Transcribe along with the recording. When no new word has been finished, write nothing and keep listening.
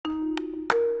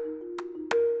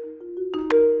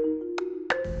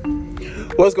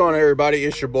What's going on, everybody?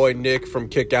 It's your boy Nick from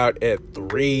Kick Out at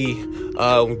 3.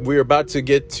 We're about to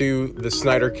get to the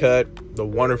Snyder Cut, the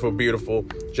wonderful, beautiful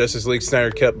Justice League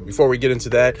Snyder Cut. Before we get into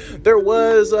that, there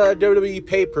was a WWE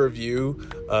pay-per-view,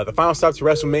 the final stop to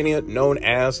WrestleMania, known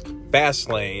as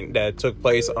Fastlane, that took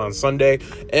place on Sunday.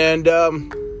 And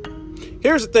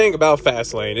here's the thing about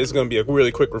Fastlane. This is going to be a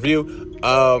really quick review.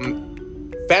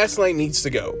 Fastlane needs to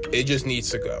go. It just needs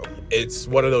to go. It's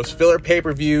one of those filler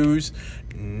pay-per-views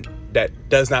that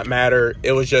does not matter.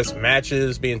 It was just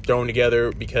matches being thrown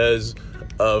together because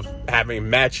of having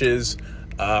matches.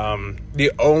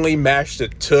 The only match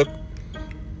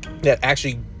that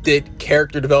actually did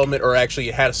character development or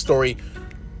actually had a story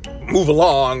move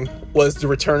along was the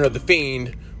return of The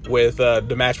Fiend with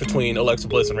the match between Alexa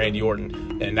Bliss and Randy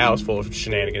Orton, and that was full of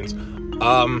shenanigans.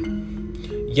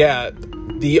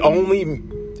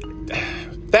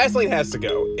 Fastlane has to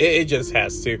go. It just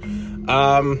has to.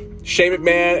 Shane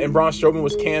McMahon and Braun Strowman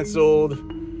was canceled.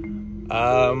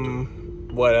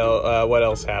 What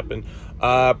else happened?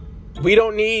 We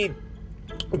don't need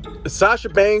Sasha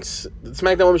Banks,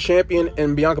 SmackDown Women's Champion,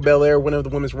 and Bianca Belair, winner of the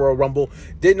Women's Royal Rumble,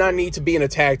 did not need to be in a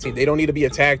tag team. They don't need to be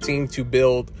a tag team to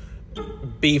build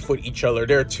beef with each other.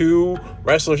 They're two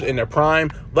wrestlers in their prime.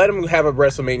 Let them have a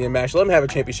WrestleMania match. Let them have a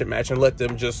championship match, and let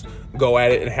them just go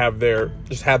at it and have their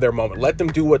moment. Let them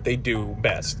do what they do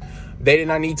best. They did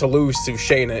not need to lose to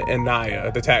Shayna and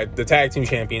Nia, the tag team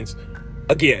champions,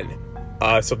 again.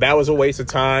 So that was a waste of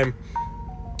time.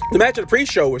 The match at the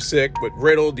pre-show was sick with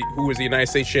Riddle, who was the United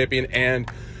States champion, and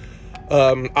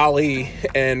Ali.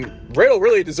 And Riddle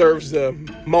really deserves the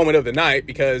moment of the night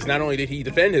because not only did he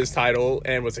defend his title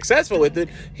and was successful with it,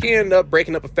 he ended up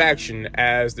breaking up a faction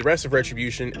as the rest of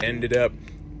Retribution ended up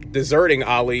deserting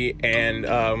Ali and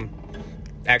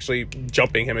actually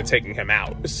jumping him and taking him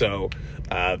out. So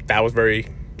that was very...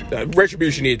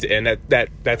 Retribution needed to end. That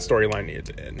storyline needed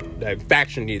to end. That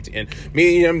faction needed to end.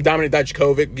 Medium, Dominic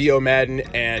Dijakovic, Vio Madden,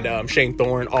 and Shane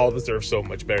Thorne all deserve so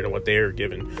much better than what they were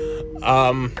given.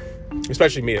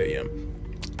 Especially Medium.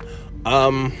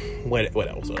 What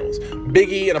else? Big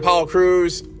E and Apollo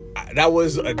Crews.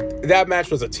 That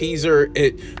match was a teaser.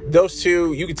 Those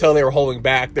two, you could tell they were holding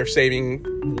back. They're saving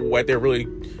what they're really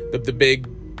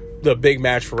the big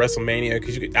match for WrestleMania,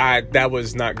 because that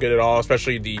was not good at all,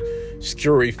 especially the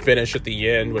skewery finish at the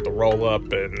end with the roll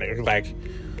up. And like,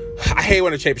 I hate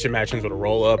when a championship match ends with a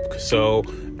roll up, so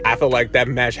I felt like that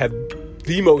match had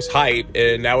the most hype,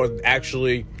 and that was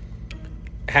actually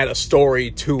had a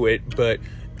story to it. But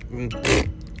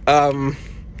Seth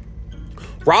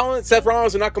Rollins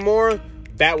and Nakamura,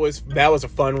 that was a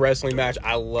fun wrestling match.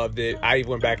 I loved it. I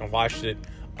went back and watched it.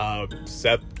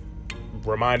 Seth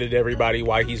reminded everybody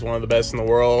why he's one of the best in the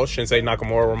world. Shinsuke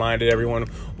Nakamura reminded everyone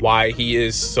why he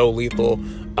is so lethal.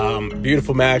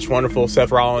 Beautiful match, wonderful. Seth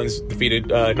Rollins defeated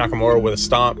Nakamura with a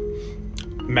stomp.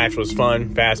 Match was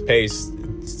fun, fast-paced,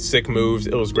 sick moves.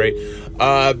 It was great.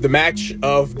 The match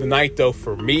of the night, though,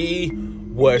 for me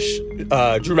was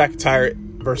Drew McIntyre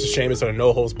versus Sheamus in a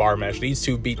no-holds-barred match. These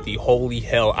two beat the holy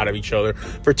hell out of each other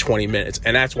for 20 minutes.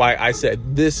 And that's why I said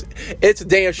it's a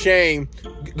damn shame.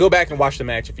 Go back and watch the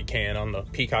match if you can on the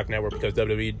Peacock Network, because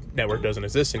WWE Network doesn't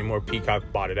exist anymore. Peacock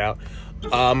bought it out.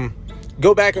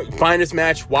 Go back and find this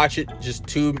match. Watch it. Just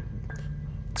two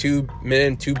big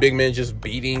men just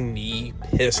beating the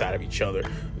piss out of each other.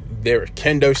 There were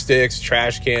kendo sticks,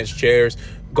 trash cans, chairs,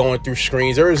 going through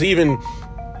screens. There was even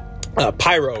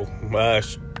pyro.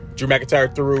 Drew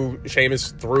McIntyre threw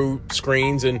Sheamus through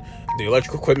screens, and the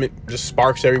electrical equipment just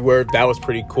sparks everywhere. That was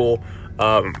pretty cool.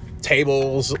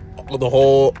 Tables,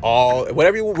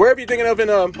 wherever you're thinking of in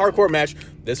a hardcore match,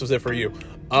 this was it for you.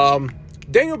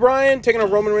 Daniel Bryan taking on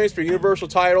Roman Reigns for Universal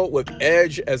title with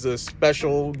Edge as a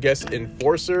special guest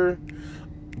enforcer.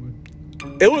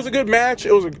 It was a good match.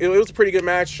 It was a pretty good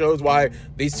match. Shows why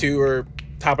these two are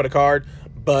top of the card.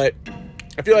 But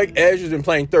I feel like Edge has been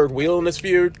playing third wheel in this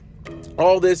feud.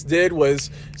 All this did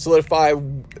was solidify.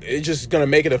 It's just going to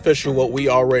make it official what we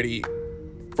already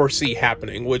foresee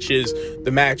happening, which is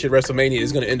the match at WrestleMania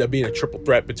is going to end up being a triple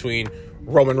threat between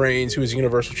Roman Reigns, who is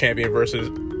Universal Champion, versus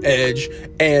Edge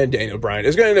and Daniel Bryan.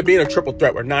 It's going to end up being a triple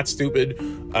threat. We're not stupid.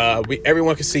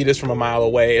 Everyone can see this from a mile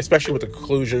away, especially with the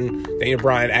conclusion. Daniel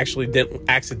Bryan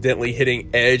accidentally hitting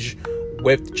Edge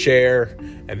with the chair,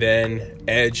 and then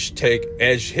Edge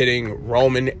hitting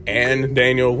Roman and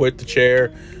Daniel with the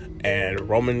chair, and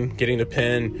Roman getting the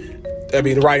pin. I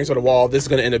mean, the writing's on the wall. This is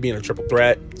going to end up being a triple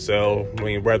threat. So, I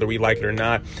mean, whether we like it or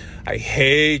not, I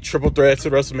hate triple threats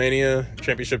at WrestleMania.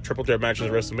 Championship triple threat matches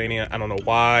at WrestleMania. I don't know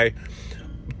why,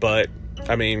 but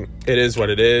I mean, it is what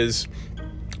it is.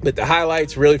 But the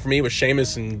highlights really for me was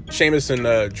Sheamus and Drew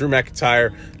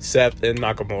McIntyre, Seth, and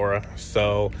Nakamura.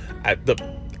 So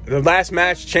the last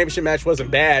match, championship match,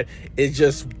 wasn't bad. It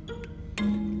just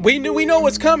we know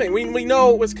what's coming. We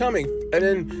know what's coming. And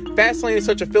then Fastlane is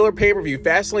such a filler pay-per-view.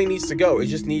 Fastlane needs to go. It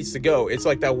just needs to go. It's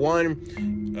like that one.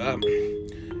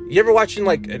 You ever watching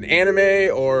like an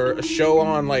anime or a show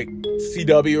on like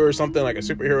CW or something, like a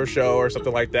superhero show or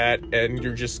something like that, and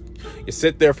you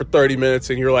sit there for 30 minutes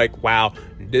and you're like, wow,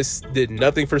 this did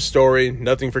nothing for story,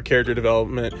 nothing for character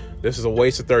development. This is a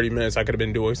waste of 30 minutes. I could have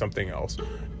been doing something else.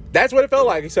 That's what it felt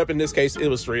like, except in this case, it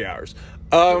was 3 hours.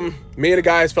 Me and the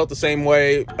guys felt the same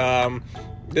way.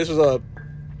 It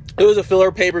was a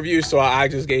filler pay-per-view, so I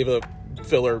just gave a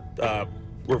filler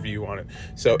review on it.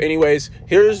 So anyways,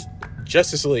 here's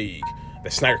Justice League, the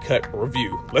Snyder Cut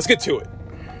review. Let's get to it.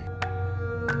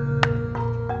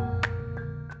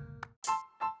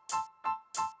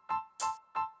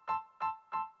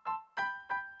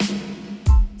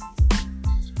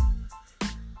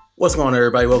 What's going on,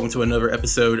 everybody? Welcome to another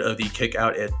episode of the Kick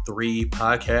Out at 3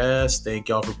 podcast. Thank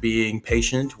y'all for being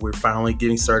patient. We're finally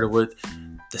getting started with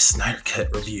the Snyder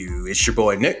Cut review. It's your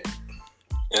boy, Nick.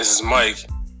 This is Mike.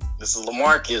 This is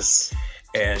LaMarcus.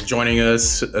 And joining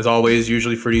us, as always,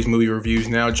 usually for these movie reviews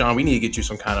now, John, we need to get you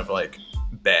some kind of, like,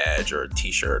 badge or a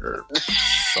t-shirt or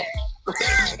something.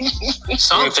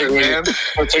 Something, man.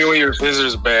 I'll take away your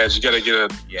visitor's badge. You got to get a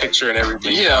picture and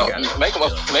everything. Yeah, make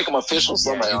them official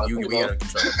somehow. We got to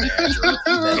control a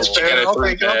badge or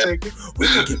a medal. I'll take it. We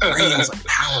can get rings, like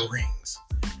power rings.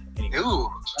 Anyway.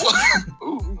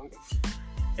 Ooh.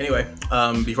 Anyway,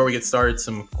 before we get started,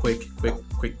 some quick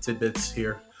tidbits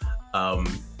here.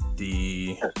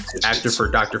 The actor for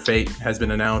Dr. Fate has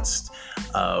been announced.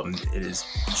 It is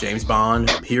James Bond,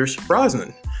 Pierce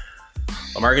Brosnan.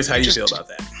 Marcus, how do you feel about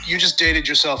that? You just dated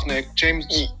yourself, Nick.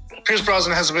 Pierce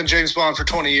Brosnan hasn't been James Bond for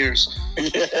 20 years.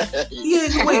 Wait.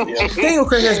 Daniel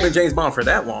Craig hasn't been James Bond for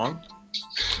that long.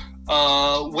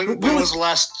 When was the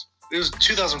last? It was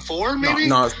 2004, maybe?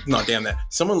 No, damn that.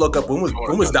 Someone look up when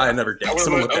was Die Another Day.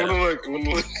 Someone look that up.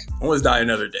 When was Die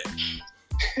Another Day?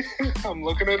 I'm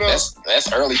looking it up.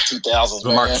 That's early 2000s,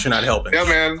 man. Marcus, you're not helping. Yeah,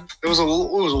 man. It was a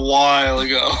while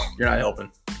ago. You're not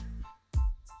helping.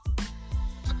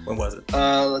 When was it?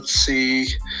 Let's see.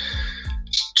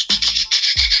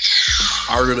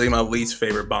 Arguably my least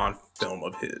favorite Bond film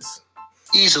of his.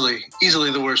 Easily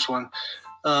the worst one.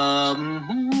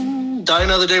 Die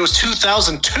Another Day was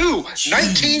 2002. Jeez.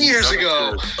 19 years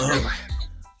ago. Oh my.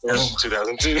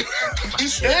 2002.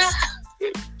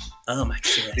 Oh my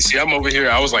shit. You see, I'm over here.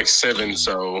 I was like 7,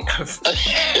 so.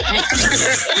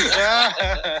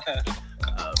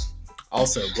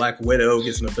 Also, Black Widow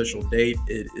gets an official date.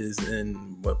 It is in,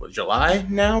 what July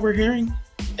now we're hearing?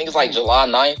 I think it's like July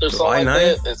 9th or something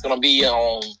like that. It's going to be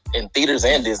in theaters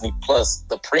and Disney Plus,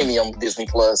 the premium Disney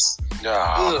Plus.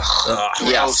 Yeah,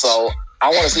 so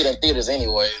I want to see it in theaters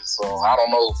anyway. So I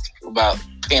don't know about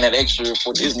paying that extra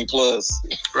for Disney Plus.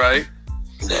 Right?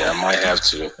 Yeah, I might have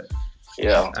to.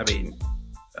 Yeah. I mean,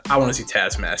 I want to see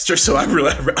Taskmaster, so I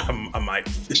really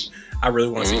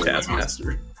want to see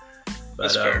Taskmaster.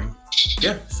 But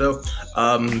yeah, so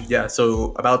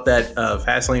so about that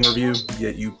Fastlane review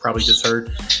that you probably just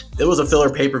heard, it was a filler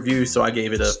pay-per-view, so I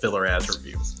gave it a filler-ass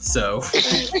review. So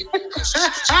the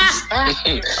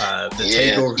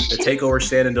takeover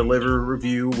Stand and Deliver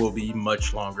review will be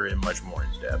much longer and much more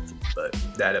in depth. But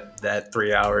that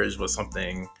 3 hours was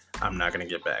something I'm not gonna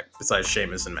get back. Besides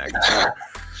Sheamus and McIntyre.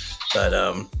 But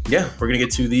we're gonna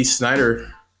get to the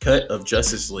Snyder Cut of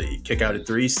Justice League. Kick Out at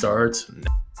 3 starts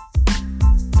now.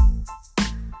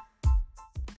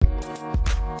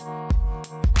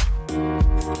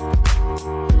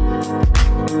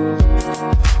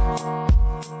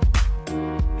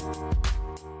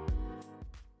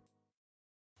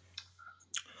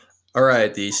 All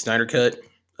right, the Snyder Cut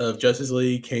of Justice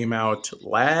League came out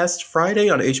last Friday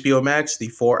on HBO Max. The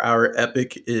 4-hour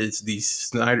epic is the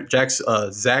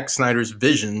Zack Snyder's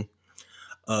vision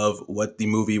of what the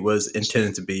movie was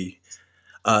intended to be.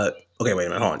 Okay, wait a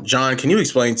minute, hold on. John, can you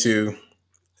explain to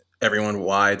everyone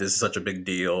why this is such a big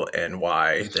deal and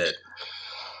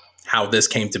how this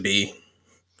came to be?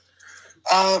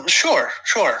 Sure.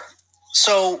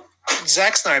 So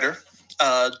Zack Snyder,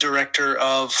 director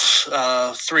of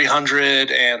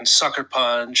 300 and Sucker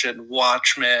Punch and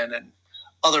Watchmen and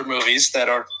other movies that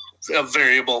are of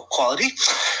variable quality,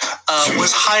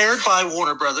 was hired by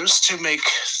Warner Brothers to make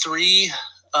 3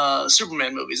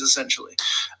 Superman movies, essentially,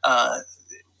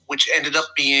 which ended up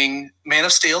being Man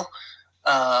of Steel,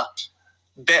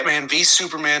 Batman v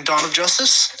Superman: Dawn of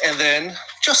Justice, and then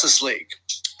Justice League.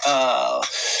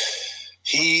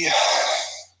 He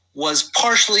was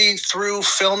partially through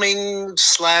filming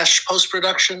 /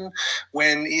 post-production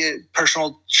when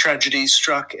personal tragedy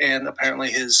struck, and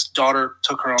apparently his daughter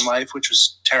took her own life, which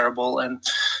was terrible and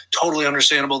totally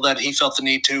understandable that he felt the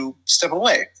need to step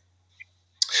away.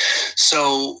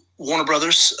 So Warner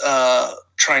Brothers,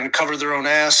 trying to cover their own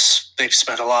ass, they've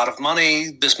spent a lot of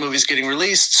money. This movie's getting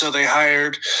released, so they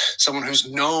hired someone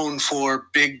who's known for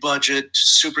big budget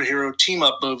superhero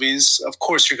team-up movies. Of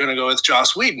course, you're going to go with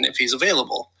Joss Whedon if he's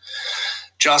available.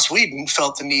 Joss Whedon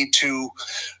felt the need to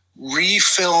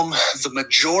refilm the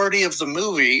majority of the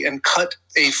movie and cut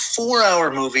a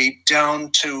 4-hour movie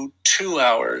down to 2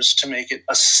 hours to make it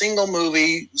a single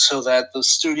movie so that the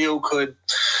studio could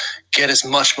get as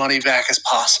much money back as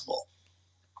possible.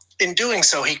 In doing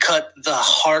so, he cut the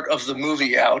heart of the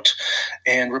movie out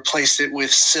and replaced it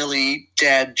with silly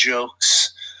dad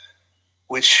jokes,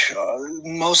 which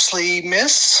mostly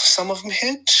miss, some of them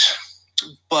hit.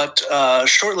 But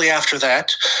shortly after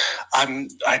that,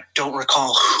 I don't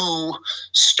recall who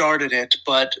started it,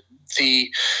 but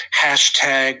the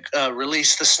hashtag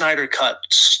release the Snyder Cut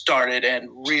started and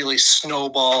really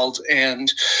snowballed.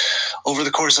 And over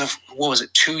the course of,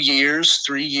 2 years,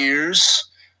 3 years,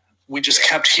 we just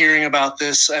kept hearing about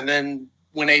this. And then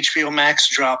when HBO Max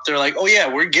dropped, they're like, oh yeah,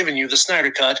 we're giving you the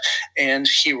Snyder Cut. And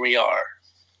here we are.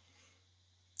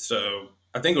 So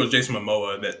I think it was Jason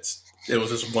Momoa it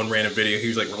was just one random video. He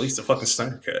was like, release the fucking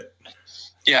Snyder Cut.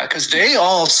 Yeah, because they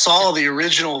all saw the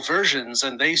original versions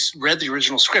and they read the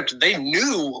original script. They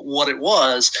knew what it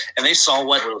was, and they saw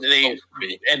what they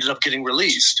ended up getting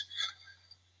released.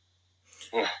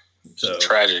 So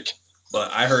tragic.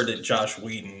 But I heard that Josh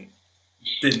Whedon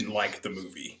didn't like the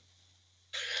movie.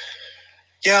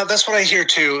 Yeah, that's what I hear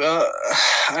too.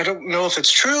 I don't know if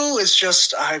it's true. It's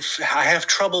just I have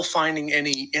trouble finding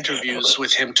any interviews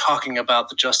with him talking about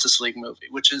the Justice League movie,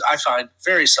 which is I find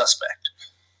very suspect.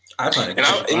 I find it,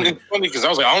 and it's funny because I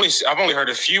was like, I've only heard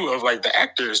a few of like the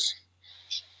actors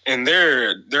and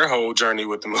their whole journey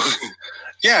with the movie.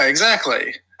 Yeah,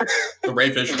 exactly. The Ray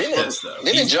Fisher's pissed though.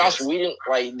 Didn't Josh Whedon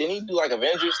didn't he do like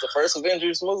Avengers, the first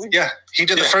Avengers movie? Yeah, he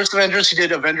did the first Avengers. He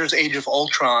did Avengers: Age of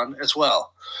Ultron as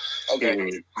well.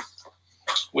 Okay.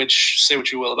 Which, say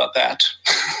what you will about that.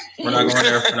 We're not going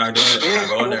there. We're not doing it. We're not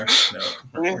going there. No,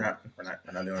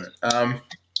 we're not doing it.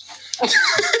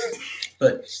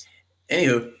 But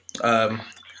anywho,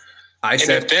 I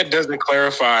said if that doesn't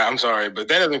clarify, I'm sorry, but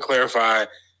that doesn't clarify.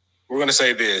 We're going to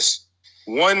say this: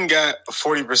 one got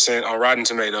 40% on Rotten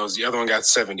Tomatoes, the other one got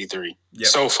 73. Yep.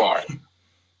 So far,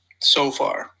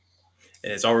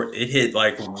 and it hit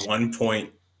like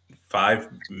 1.5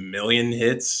 million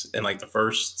hits in like the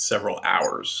first several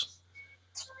hours.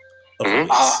 I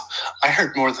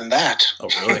heard more than that. Oh,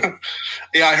 really?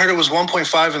 Yeah, I heard it was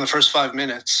 1.5 in the first 5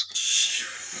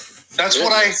 minutes. That's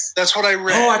what I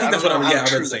read. Oh, I think that's what I read. Yeah,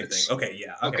 I read the same thing. Okay,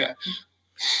 yeah. Okay.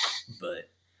 But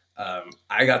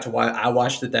I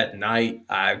watched it that night.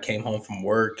 I came home from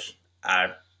work.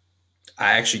 I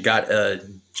actually got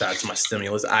shout out to my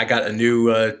stimulus. I got a new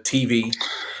TV.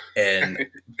 And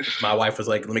my wife was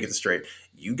like, let me get this straight.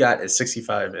 You got a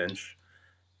 65-inch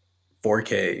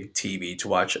 4K TV to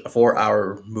watch a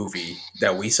 4-hour movie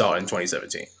that we saw in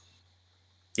 2017.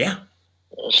 Yeah.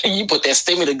 You put that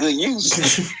stim to good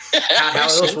use. How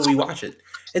else would we watch it?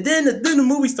 And then the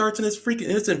movie starts and it's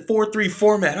in 4:3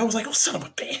 format. I was like, oh, son of a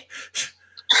bitch.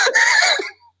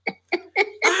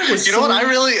 You know what? I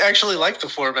really actually liked the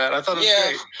format. I thought it was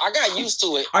great. I got used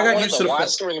to it. I got used to the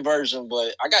widescreen version,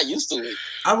 but I got used to it.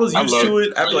 I was used to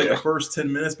it after like the first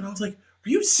 10 minutes, but I was like, are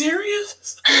you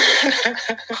serious?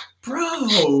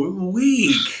 Bro,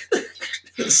 weak.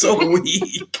 So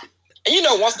weak.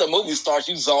 And once the movie starts,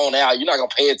 you zone out. You're not going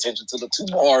to pay attention to the two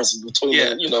bars in between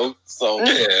them, so.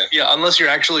 Yeah, unless you're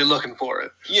actually looking for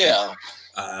it. Yeah.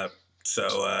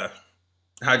 So,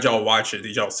 how'd y'all watch it?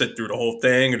 Did y'all sit through the whole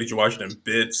thing, or did you watch it in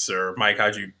bits? Or Mike,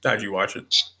 how'd you watch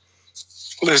it?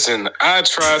 Listen, I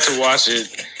tried to watch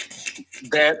it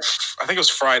I think it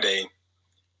was Friday,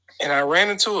 and I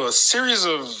ran into a series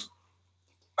of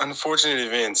unfortunate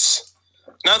events.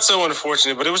 Not so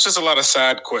unfortunate, but it was just a lot of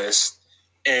side quests.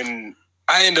 And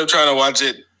I ended up trying to watch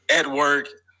it at work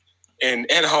and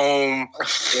at home,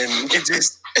 and it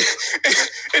just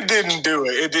it didn't do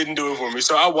it. It didn't do it for me.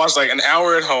 So I watched like an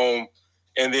hour at home.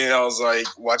 And then I was like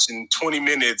watching 20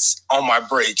 minutes on my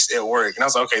breaks at work. And I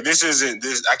was like, okay,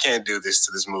 I can't do this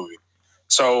to this movie.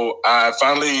 So I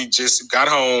finally just got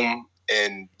home,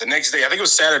 and the next day, I think it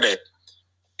was Saturday.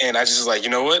 And I just was like, you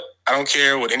know what? I don't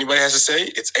care what anybody has to say.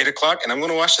 It's 8:00 and I'm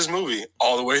going to watch this movie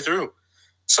all the way through.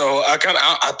 So I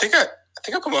think I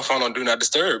put my phone on Do Not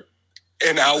Disturb.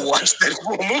 and I watched that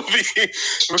whole movie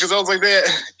because I was like, that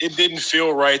it didn't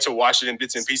feel right to watch it in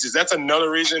bits and pieces. That's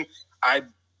another reason I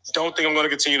don't think I'm going to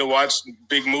continue to watch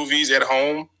big movies at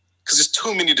home because there's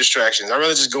too many distractions. I'd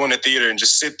rather just go in the theater and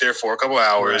just sit there for a couple of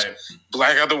hours,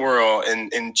 black out the world,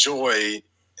 and enjoy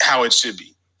how it should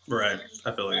be. Right.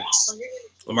 I feel like it.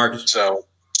 Well, Marcus. So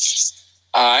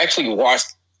I actually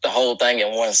watched the whole thing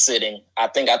in one sitting. I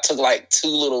think I took like 2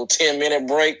 little 10-minute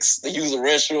breaks to use the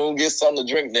restroom, get something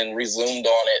to drink, then resumed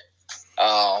on it.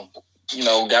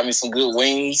 Got me some good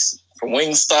wings from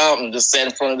Wingstop and just sat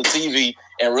in front of the TV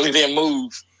and really didn't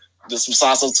move. Just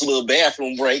also 2 little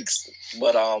bathroom breaks.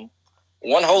 But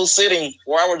one whole sitting,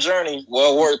 4-hour journey,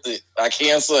 well worth it. I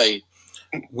can't say.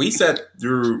 We sat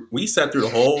through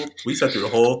the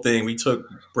whole thing. We took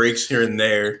breaks here and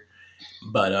there,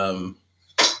 but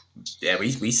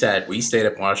we stayed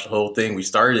up and watched the whole thing. We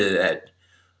started at,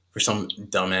 for some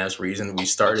dumbass reason, we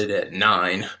started at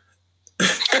 9.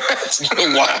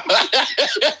 Wow.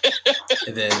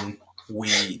 And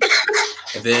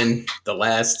then the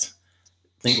last,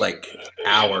 I think like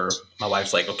hour, my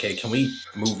wife's like, okay, can we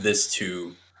move this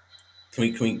to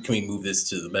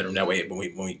the bedroom? That way when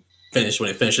it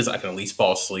finishes, I can at least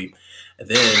fall asleep. And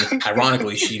then,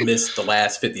 ironically, she missed the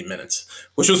last 50 minutes,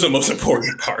 which was the most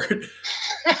important part.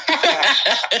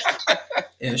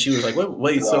 And she was like, what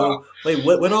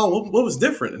was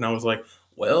different? And I was like,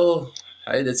 well,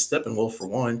 I did Steppenwolf for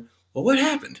one. Well, what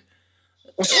happened?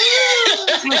 Well,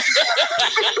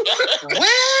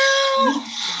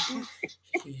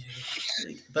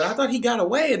 but I thought he got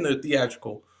away in the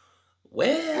theatrical.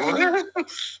 Well,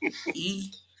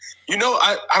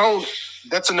 I don't.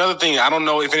 That's another thing. I don't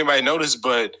know if anybody noticed,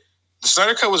 but the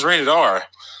Synder Cut was rated R.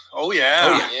 Oh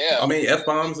yeah. I mean,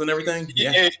 F-bombs and everything.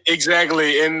 Yeah,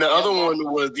 exactly. And the other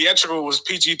one was theatrical was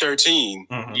PG-13.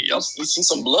 Mm-hmm. Yep. You see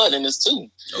some blood in this too.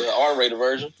 The R-rated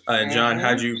version. And John,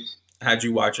 how'd you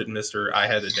watch it, Mister? I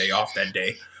had the day off that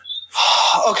day.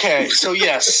 Okay, so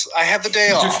yes, I had the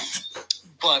day off.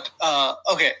 But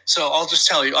okay, so I'll just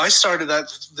tell you, I started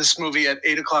this movie at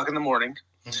 8:00 in the morning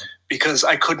because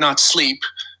I could not sleep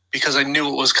because I knew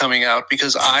it was coming out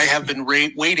because I have been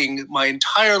waiting my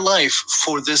entire life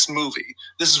for this movie,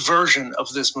 this version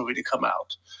of this movie to come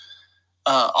out.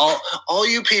 All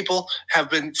you people have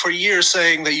been for years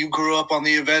saying that you grew up on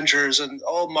the Avengers and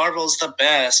Marvel's the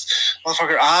best.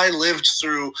 Motherfucker, I lived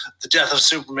through the death of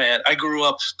Superman. I grew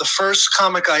up. The first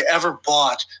comic I ever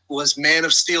bought was Man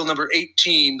of Steel number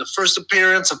 18, the first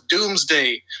appearance of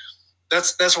Doomsday.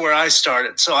 That's where I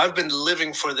started. So I've been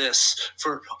living for this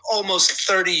for almost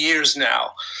 30 years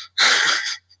now.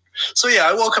 So yeah,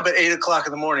 I woke up at 8:00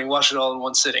 in the morning, watched it all in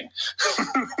one sitting.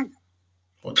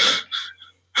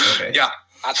 Okay. Yeah.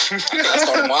 I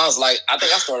started mine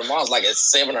like at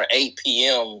 7 or 8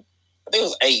 p.m. I think it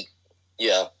was 8.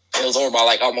 Yeah. It was over by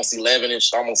like almost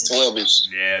 11-ish, almost 12-ish.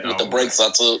 Yeah. With the breaks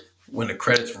I took. When the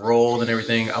credits rolled and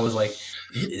everything, I was like,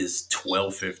 it is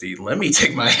 12:50. Let me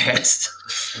take my ass.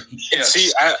 Yeah,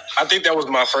 see, I think that was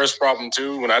my first problem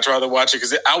too when I tried to watch it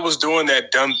because I was doing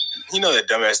that that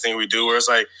dumbass thing we do where it's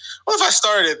like, well, if I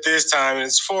started at this time and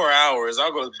it's 4 hours,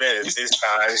 I'll go to bed at this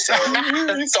time. So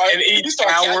and each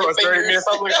hour or 30 minutes,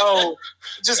 I was like,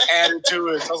 just add it to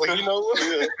it. So I was like,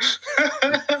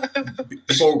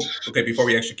 Before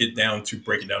we actually get down to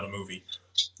breaking down the movie,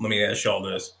 let me ask y'all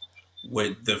this.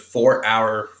 Would the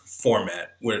 4-hour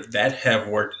format, would that have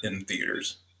worked in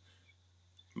theaters?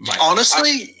 Mike.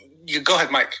 Honestly, you go ahead,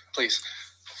 Mike, please.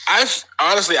 I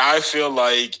feel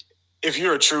like if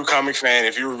you're a true comic fan,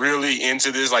 if you're really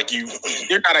into this, like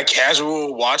you're not a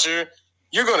casual watcher,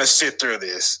 you're gonna sit through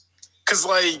this. Cause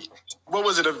like, what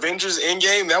was it? Avengers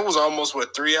Endgame? That was almost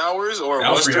 3 hours, or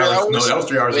that was 3 hours? No, that was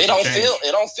 3 hours. It don't feel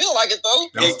like it though.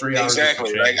 That was 3 hours.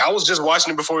 Exactly. Like I was just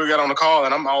watching it before we got on the call,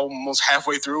 and I'm almost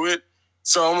halfway through it.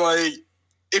 So I'm like,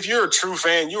 if you're a true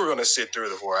fan, you were gonna sit through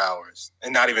the 4 hours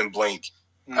and not even blink.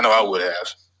 I know I would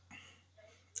have.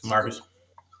 Marcus?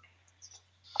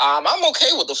 I'm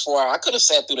okay with the 4 hour. I could have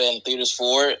sat through that in theaters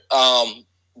for it.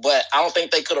 But I don't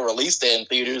think they could have released that in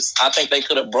theaters. I think they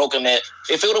could have broken that.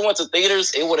 If it would have went to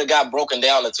theaters, it would have got broken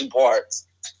down to 2 parts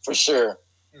for sure.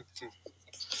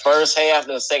 First half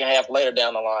and the second half later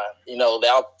down the line.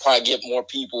 That'll probably get more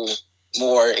people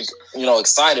more,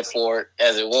 excited for it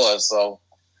as it was. So,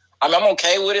 I'm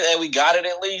okay with it that we got it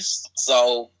at least.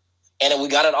 So, and then we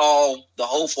got it all the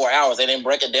whole 4 hours. They didn't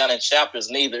break it down in chapters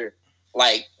neither.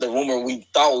 Like the rumor we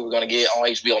thought we were going to get on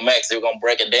HBO Max, they were going to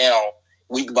break it down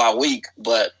week by week.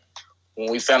 But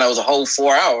when we found out it was a whole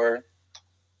 4 hour,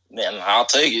 then I'll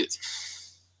take it.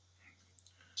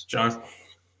 John?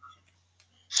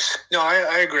 No,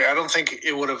 I agree. I don't think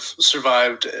it would have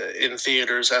survived in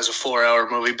theaters as a 4-hour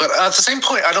movie. But at the same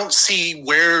point, I don't see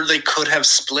where they could have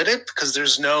split it because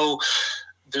there's no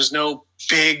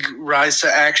big rise to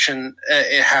action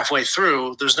halfway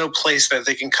through. There's no place that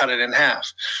they can cut it in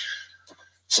half.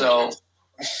 So,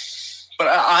 but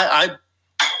I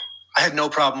had no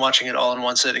problem watching it all in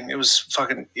one sitting. It was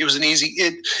an easy.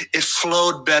 It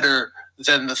flowed better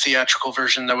than the theatrical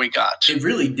version that we got. It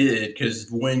really did, because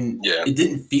it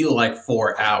didn't feel like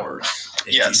 4 hours.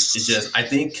 It just I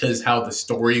think because how the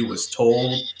story was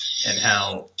told and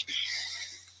how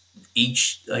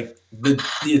each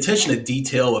the attention to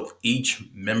detail of each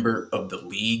member of the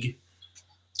league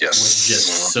was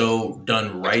just so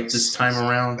done right this time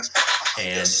around.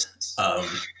 And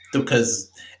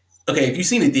because if you've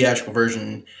seen the theatrical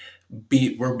version,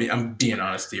 I'm being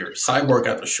honest here, Cyborg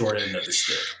got the short end of the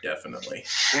stick, definitely.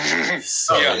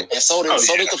 So, and so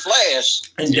did the Flash.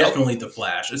 And definitely the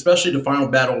Flash, especially the final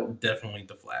battle, definitely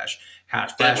the Flash.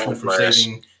 Flash went from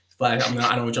saving Flash.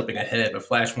 I don't know, jumping ahead, but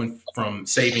Flash went from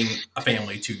saving a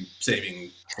family to saving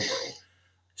the world.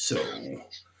 So,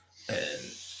 and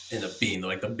ended up being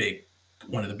like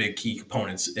one of the big key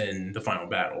components in the final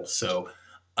battle. So,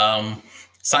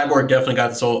 Cyborg definitely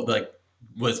got the soul,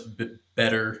 was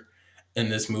better in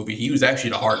this movie. He was actually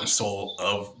the heart and soul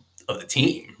of the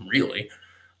team, really.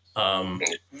 I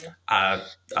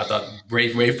thought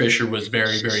Ray Fisher was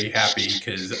very, very happy,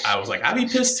 because I was like, I'd be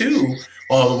pissed too.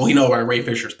 Well, we know why Ray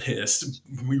Fisher's pissed.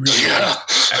 We really are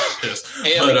actually pissed.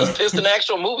 Yeah, he's pissed in the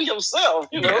actual movie himself,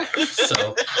 you know? Yeah.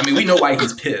 So, I mean, we know why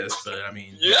he's pissed, but I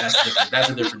mean, that's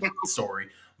a different story.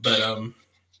 But,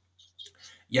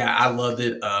 I loved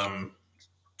it.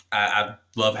 I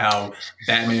love how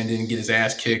Batman didn't get his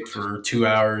ass kicked for 2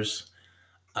 hours.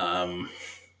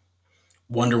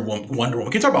 Wonder Woman.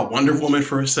 Can you talk about Wonder Woman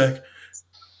for a sec?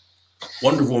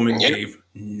 Wonder Woman gave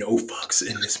no fucks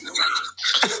in this movie.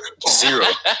 Zero.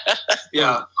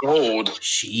 Yeah, gold.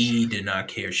 She did not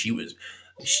care. She was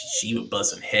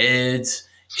busting heads.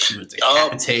 She was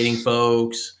decapitating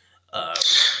folks.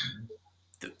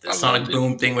 The sonic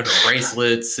boom thing with her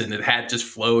bracelets, and the hat just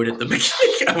flowed at the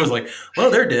beginning. I was like, well,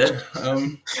 they're dead. I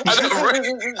know, right?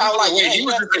 I was like, he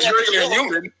was a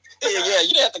human. Yeah, you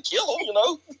didn't have to kill him, you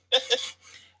know?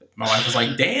 My wife was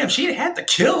like, damn, she had to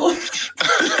kill him.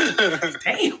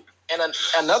 Damn. And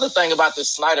another thing about this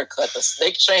Snyder cut,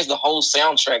 they changed the whole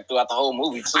soundtrack throughout the whole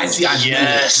movie, too.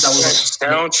 Yes. That was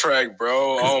soundtrack,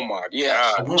 bro. Oh, my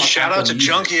God. Shout out to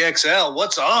Junkie XL.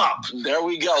 What's up? There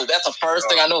we go. That's the first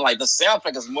thing I know. Like, the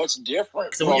soundtrack is much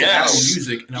different. So we got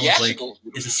music, and I was like,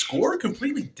 is the score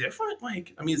completely different?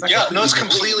 Like, I mean, it's like it's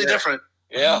completely different.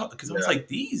 Yeah. Because I was like,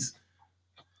 these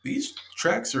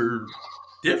tracks are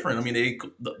different. I mean,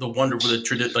 the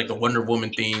Wonder Woman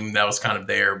theme that was kind of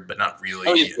there, but not really.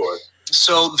 Oh, yeah.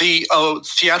 So the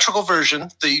theatrical version,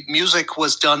 the music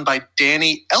was done by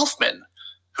Danny Elfman,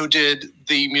 who did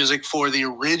the music for the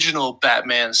original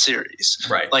Batman series,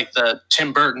 right? Like the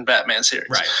Tim Burton Batman series,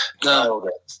 right?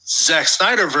 The Zack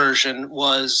Snyder version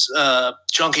was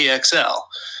Junkie XL.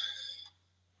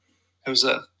 It was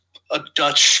a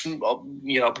Dutch,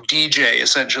 DJ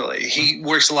essentially. He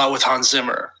works a lot with Hans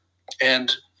Zimmer, and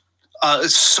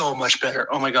it's so much better.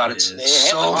 Oh my God, it's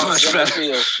so much better.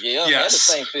 Yeah, yes. The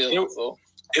same feel.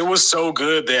 It was so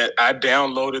good that I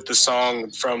downloaded the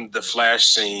song from the Flash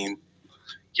scene.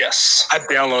 Yes, I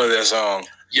downloaded that song.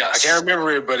 Yes, I can't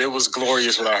remember it, but it was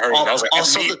glorious when I heard it. I was like,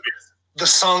 also the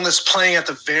song that's playing at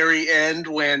the very end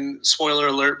when, spoiler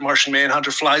alert, Martian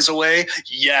Manhunter flies away.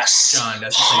 Yes, John,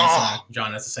 that's the same song.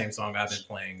 John, that's the same song I've been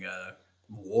playing.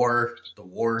 War. I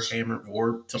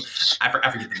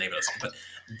forget the name of the song, but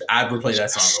I would play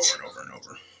that song over and over and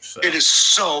over. So. It is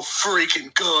so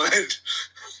freaking good.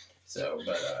 So,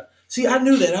 but see, I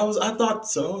knew that. I thought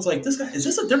so. I was like, is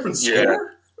this a different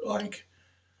score? Like,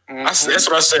 that's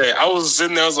what I said. I was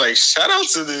sitting there. I was like, shout out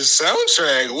to this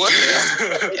soundtrack. What?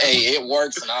 Hey, it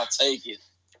works, and I'll take it.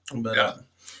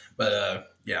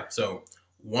 But So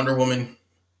Wonder Woman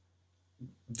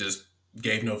just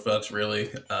gave no fucks, really.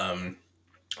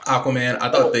 Aquaman,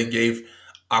 I thought they gave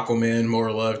Aquaman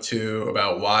more love too,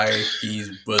 about why he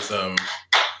was.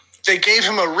 They gave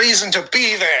him a reason to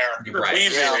be there.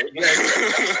 Right.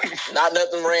 Not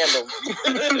nothing random.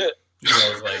 I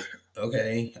was like,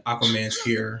 okay, Aquaman's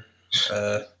here.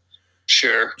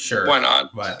 Sure. Why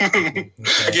not? Okay.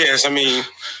 I guess. I mean,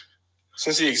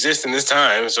 since he exists in this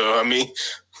time, so I mean.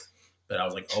 But I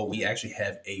was like, oh, we actually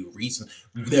have a reason.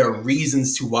 There are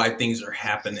reasons to why things are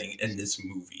happening in this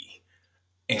movie.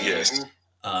 And, yes.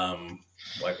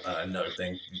 Another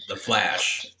thing, the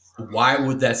Flash. Why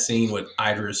would that scene with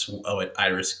Idris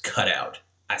cut out?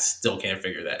 I still can't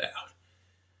figure that out.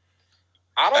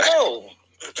 I don't know.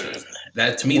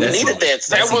 That to me, that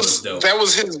was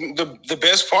the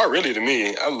best part, really, to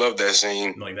me. I love that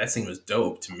scene. Like that scene was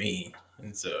dope to me,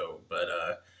 and so, but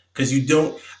because you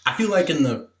don't, I feel like in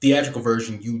the theatrical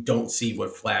version, you don't see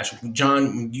what Flash.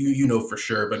 John, you know for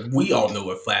sure, but we all know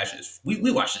what Flash is.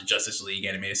 We watched the Justice League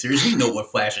animated series. We know what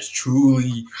Flash is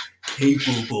truly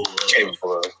capable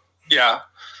of. Yeah.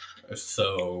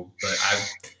 So, but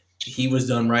he was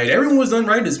done right. Everyone was done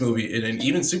right in this movie, and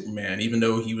even Superman, even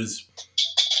though he was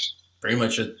pretty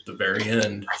much at the very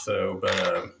end. So,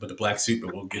 but the black suit,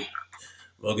 but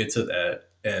we'll get to that.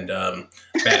 And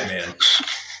Batman,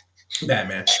 Ben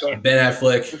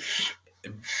Affleck.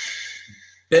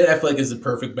 Ben Affleck is the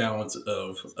perfect balance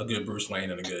of a good Bruce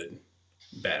Wayne and a good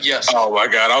Batman. Yes. Oh my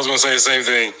God, I was going to say the same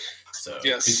thing. So,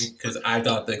 yes, because I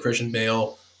thought that Christian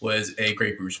Bale was a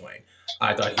great Bruce Wayne.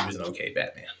 I thought he was an okay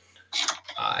Batman.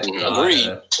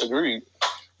 Agreed.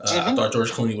 I thought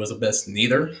George Clooney was the best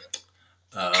neither.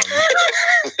 You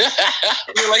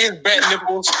didn't like his bat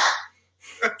nipples.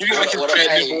 You didn't like his bat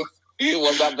nipples.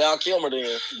 What about Val Kilmer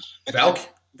then?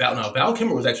 Val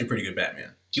Kilmer was actually a pretty good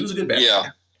Batman. He was a good Batman.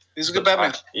 Yeah, he's a good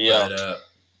Batman. Yeah. But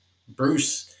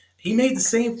Bruce, he made the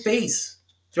same face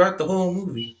throughout the whole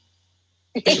movie.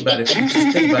 Think about it. He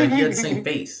had the same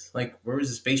face. Like, where was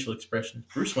his facial expression?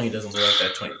 Bruce Wayne doesn't look like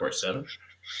that 24/7.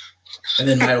 And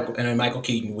then Michael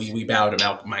Keaton, we bowed him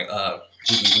out. We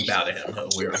bowed to him.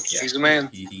 He's the man.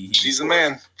 He's the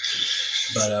man.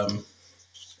 But I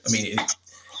mean,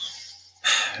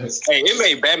 it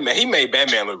made Batman. He made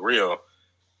Batman look real.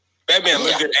 Batman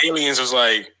looked at aliens, was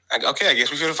like, okay, I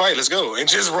guess we finna fight. Let's go, and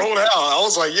just rolled out. I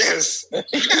was like, yes,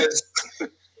 yes,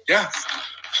 yeah.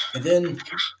 And then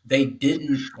they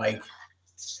didn't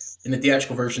in the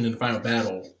theatrical version in the final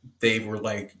battle. They were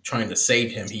trying to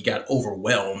save him. He got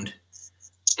overwhelmed,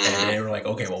 and they were like,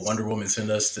 okay, well, Wonder Woman sent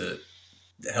us to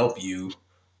help you,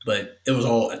 but it was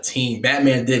all a team.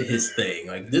 Batman did his thing.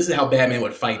 This is how Batman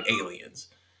would fight aliens.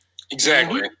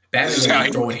 Exactly. Batman would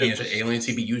be throwing hands at aliens.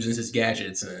 He'd be using his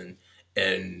gadgets and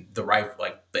the rifle,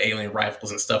 the alien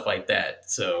rifles and stuff like that.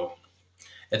 So,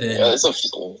 and then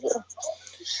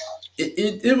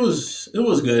it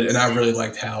was good, and I really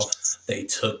liked how they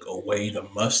took away the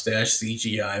mustache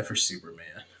CGI for Superman.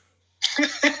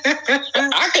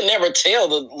 I could never tell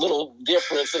the little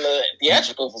difference in the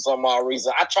theatrical for some odd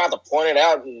reason. I tried to point it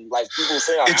out, and people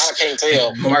say I can't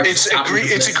tell.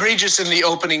 It's egregious in the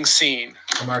opening scene.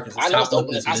 Marcus, I know,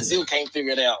 but I still can't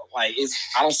figure it out. I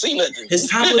don't see nothing. His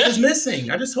top lip is missing.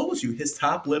 I just told you, his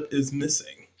top lip is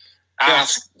missing. I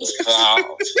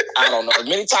don't know.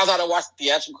 Many times I don't watch the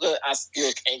theatrical cut, I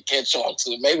still can't catch on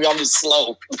to it. Maybe I'm just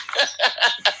slow.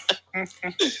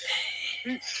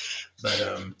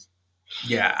 But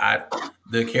yeah,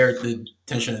 the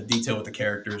attention to detail with the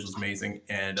characters was amazing,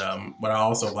 and what I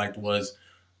also liked was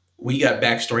we got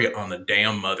backstory on the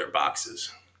damn mother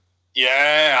boxes.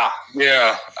 Yeah. And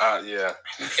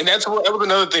that was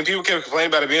another thing. People kept complaining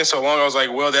about it being so long. I was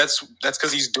like, well, that's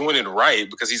because he's doing it right,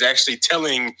 because he's actually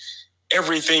telling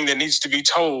everything that needs to be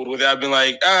told without being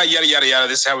like, yada yada yada.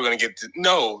 This is how we're gonna get.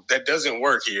 No, that doesn't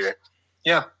work here.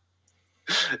 Yeah.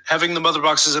 Having the mother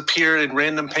boxes appear in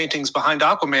random paintings behind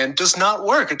Aquaman does not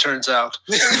work, it turns out.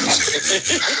 We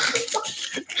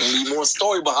need more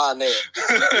story behind that.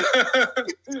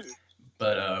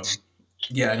 But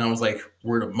yeah, and I was like,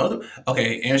 where the mother?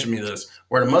 Okay, answer me this: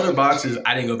 where the mother boxes?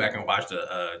 I didn't go back and watch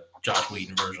the Joss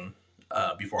Whedon version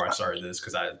before I started this,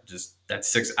 because that's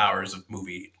 6 hours of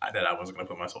movie that I wasn't going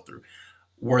to put myself through.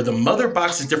 Were the mother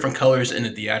boxes different colors in the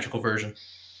theatrical version?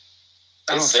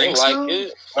 I don't think so.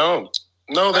 It.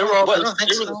 No, they were all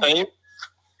the same.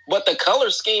 But the color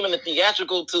scheme in the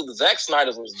theatrical to the Zack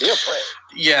Snyder's was different.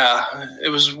 Yeah, it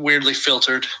was weirdly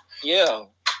filtered. Yeah.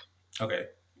 Okay,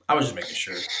 I was just making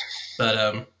sure.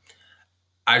 But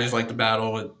I just like the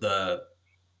battle with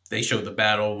they showed the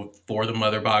battle for the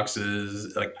mother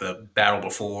boxes, like the battle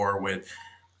before with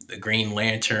the Green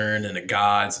Lantern and the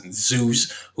gods and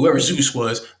Zeus. Whoever Zeus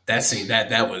was, that scene,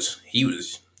 he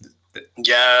was.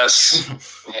 Yes.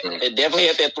 It definitely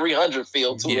had that 300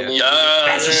 feel to it.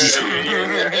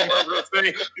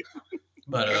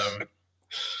 But and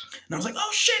I was like,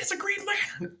 oh shit, it's a Green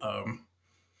Lantern.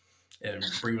 And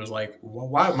Bree was like, well,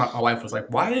 why? My wife was like,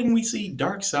 why didn't we see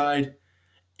Darkseid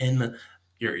in the?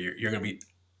 You're gonna be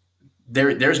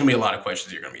there. There's gonna be a lot of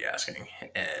questions you're gonna be asking,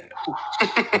 and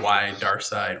why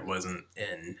Darkseid wasn't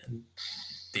in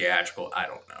theatrical, I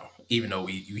don't know. Even though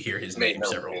you hear his name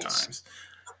several times.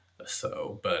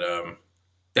 So, but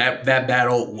that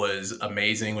battle was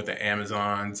amazing with the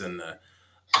Amazons and the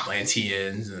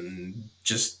Atlanteans, and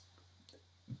just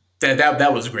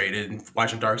that was great. And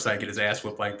watching Darkseid get his ass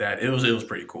whipped like that, it was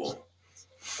pretty cool.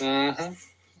 Mm-hmm.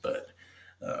 But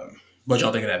what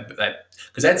y'all think of that?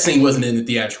 Because that scene wasn't in the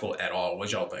theatrical at all.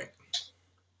 What y'all think?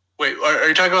 Wait, are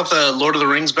you talking about the Lord of the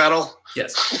Rings battle?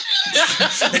 Yes.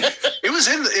 It was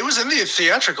in the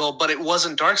theatrical, but it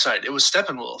wasn't Darkseid. It was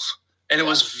Steppenwolf, and it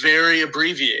was very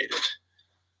abbreviated.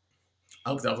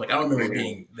 I was like, I don't remember it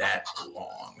being that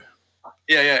long.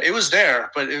 Yeah, it was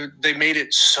there, but they made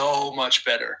it so much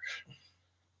better.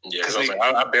 Yeah,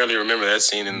 I barely remember that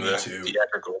scene in the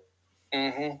theatrical.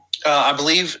 Mm-hmm. I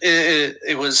believe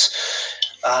it was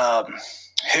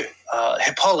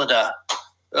Hippolyta,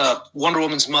 Wonder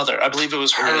Woman's mother. I believe it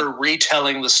was her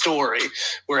retelling the story,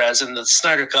 whereas in the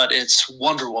Snyder Cut, it's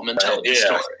Wonder Woman telling the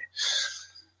story.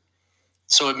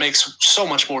 So it makes so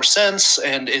much more sense,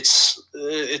 and it's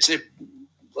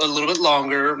a little bit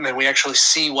longer, and we actually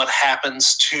see what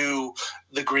happens to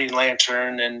the Green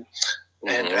Lantern, and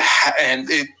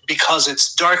it, because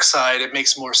it's Darkseid, it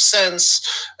makes more sense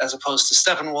as opposed to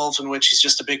Steppenwolf, in which he's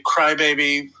just a big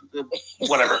crybaby.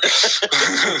 Whatever.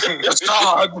 It's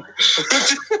God.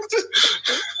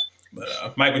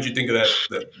 But Mike, what'd you think of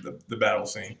that the battle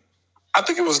scene? I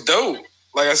think it was dope.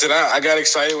 Like I said, I got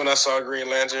excited when I saw Green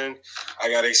Lantern. I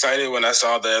got excited when I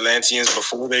saw the Atlanteans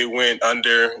before they went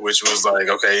under, which was like,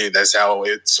 okay, that's how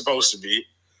it's supposed to be.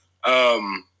 I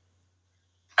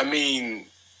mean,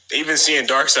 even seeing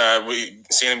Darkseid,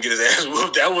 seeing him get his ass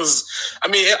whooped, that was,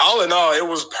 all in all, it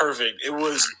was perfect.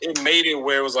 It made it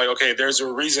where it was like, okay, there's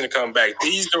a reason to come back.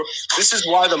 This is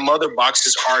why the mother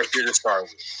boxes are here to start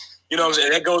with. You know what I'm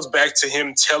saying? That goes back to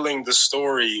him telling the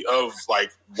story of like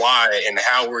why and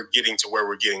how we're getting to where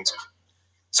we're getting to.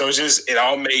 So it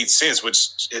all made sense,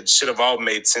 which it should have all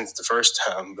made sense the first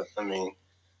time. But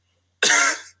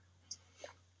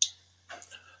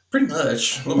pretty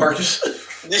much, Lamarcus.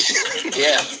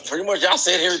 Yeah, pretty much. Y'all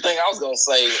said everything I was gonna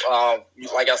say.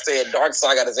 Like I said,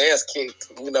 Darkseid got his ass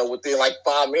kicked, within like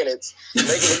 5 minutes,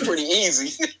 making it pretty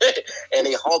easy. And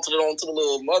they halted it onto the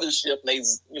little mothership, and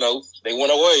they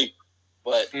went away.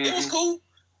 But it was cool.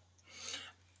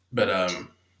 But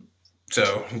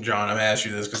so John, I'm gonna ask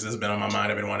you this because this has been on my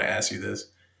mind. I've been wanting to ask you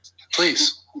this.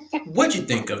 Please. What'd you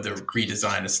think of the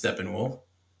redesign of Steppenwolf?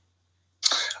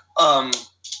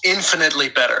 Infinitely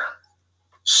better.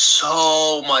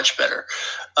 So much better.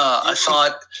 I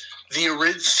thought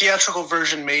the theatrical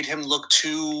version made him look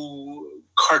too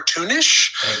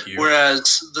cartoonish,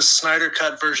 whereas the Snyder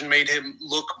Cut version made him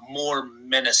look more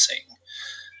menacing.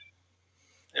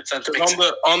 If that makes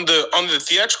sense. On the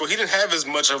theatrical, he didn't have as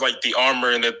much of like the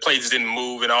armor and the plates didn't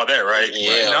move and all that, right?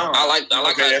 Yeah, no. I like how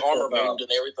the armor moved and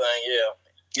everything.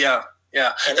 Yeah.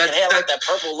 And it had like that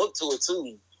purple look to it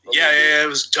too. Yeah, it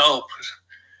was dope.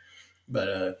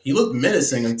 But he looked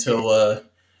menacing until the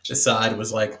side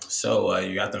was like, so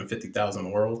you got them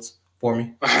 50,000 worlds for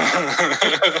me?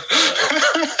 That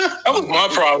was my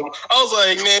problem. I was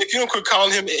like, man, if you don't quit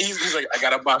calling him, he's like, I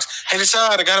got a box. Hey,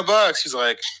 Decide, I got a box. He's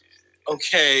like,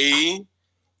 okay,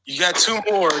 you got 2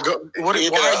 more. Why are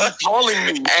you calling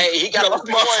me? Hey, he got to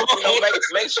report.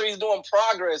 Make sure he's doing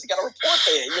progress. He got to report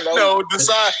that. No,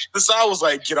 Decide was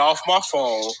like, get off my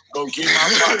phone. Go get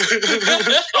my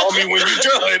box. Call me when you're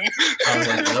done. I was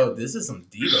like, yo, this is some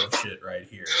Devo shit right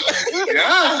here.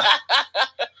 Yeah.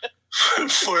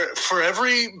 For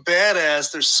every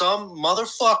badass, there's some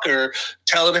motherfucker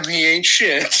telling him he ain't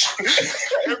shit.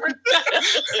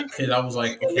 And I was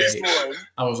like, okay.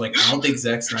 I don't think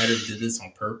Zack Snyder did this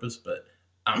on purpose, but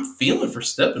I'm feeling for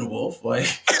Steppenwolf. Like,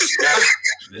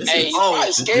 he's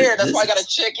probably scared. That's why I gotta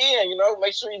check in.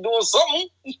 Make sure he's doing something.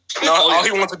 No, all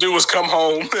he wanted to do was come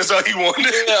home. That's all he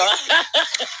wanted.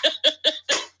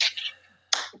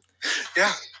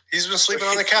 Yeah. He's been sleeping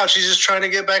on the couch. He's just trying to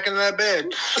get back into that bed.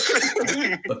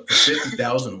 But for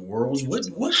 50,000 worlds, what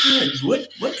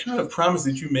kind of promise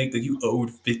did you make that you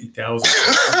owed 50,000?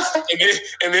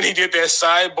 and then he did that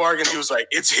side bargain. He was like,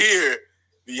 "It's here,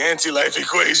 the anti-life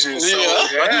equation." So,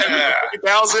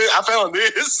 50,000. I found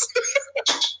this.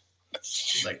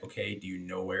 Like, okay, do you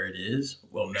know where it is?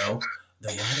 Well, no.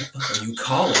 Then why the fuck are you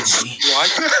calling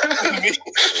me?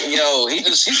 Yo,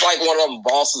 he's like one of them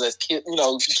bosses that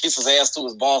kisses ass to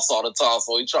his boss all the time.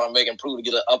 So he's trying to make him prove to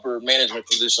get an upper management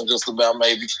position, just about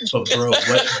maybe. But bro,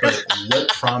 what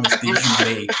promise did you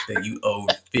make that you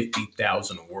owed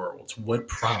 50,000 worlds? What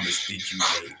promise did you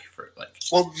make for like?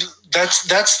 Well, that's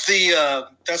the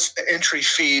entry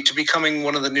fee to becoming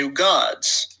one of the new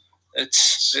gods.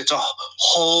 It's a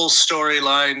whole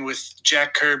storyline with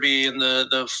Jack Kirby and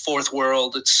the fourth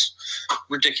world. It's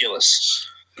ridiculous.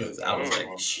 Because I was like,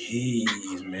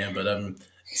 jeez, man. But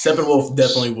Steppenwolf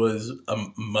definitely was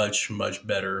much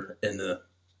better in the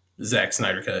Zack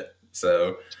Snyder cut.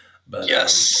 So, but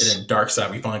yes. And then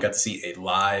Darkseid, we finally got to see a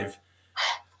live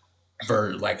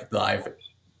like live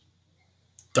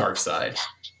Dark Side.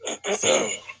 So,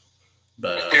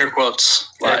 but air quotes,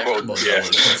 live. Well, yeah,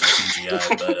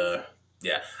 CGI, but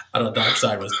yeah, I thought Dark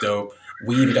Side was dope.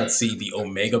 We even got to see the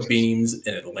Omega beams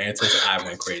in Atlantis. I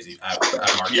went crazy. I marked out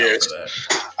for that.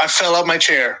 I fell out my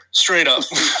chair straight up.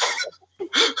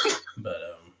 But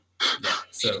yeah.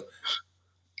 So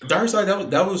Dark Side,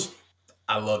 that was.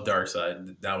 I love Dark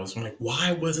Side. That was like,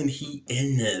 why wasn't he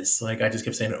in this? Like, I just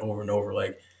kept saying it over and over.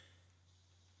 Like,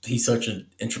 he's such an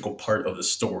integral part of the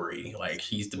story. Like,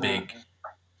 he's the big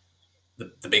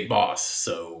boss.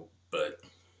 So, but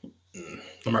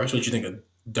Lamarcus, what you think of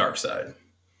Dark Side?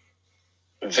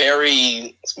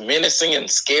 Very menacing and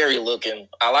scary looking.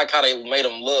 I like how they made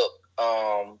him look.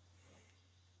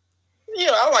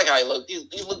 Yeah, I like how he looked.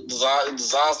 He looked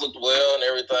designs looked well and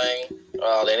everything.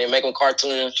 They didn't make him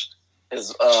cartoonish.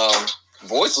 His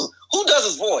voice was, who does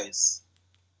his voice?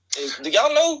 Do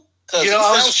y'all know? Because he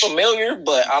sounds familiar,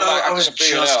 but I was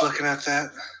just looking at that.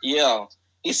 Yeah,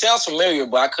 he sounds familiar,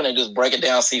 but I couldn't just break it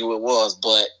down and see who it was.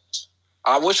 But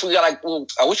I wish we would have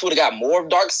got more of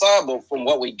Dark Side, but from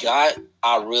what we got,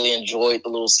 I really enjoyed the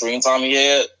little screen time he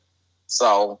had.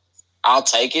 So I'll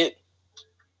take it.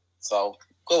 So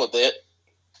go with it.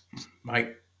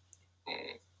 Mike.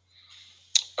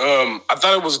 I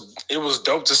thought it was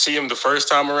dope to see him the first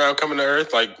time around coming to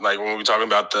Earth, like when we were talking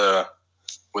about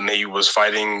when he was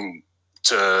fighting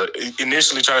to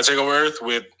initially try to take over Earth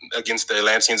against the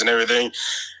Atlanteans and everything.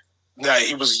 Now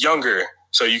he was younger,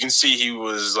 so you can see he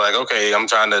was like, okay, I'm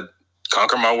trying to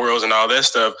conquer my worlds and all that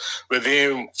stuff. But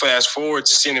then fast forward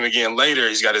to seeing him again later,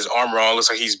 he's got his armor on. Looks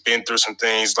like he's been through some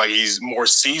things. Like he's more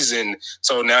seasoned.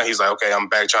 So now he's like, okay, I'm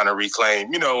back trying to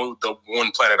reclaim, the one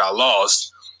planet I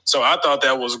lost. So I thought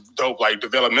that was dope, like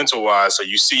developmental wise. So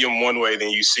you see him one way, then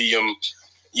you see him,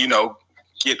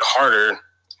 get harder.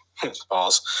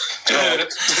 Pause.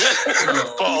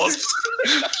 Pause.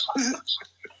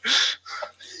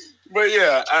 But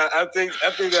yeah, I think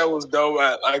that was dope.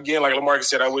 Again, like Lamarcus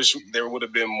said, I wish there would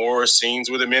have been more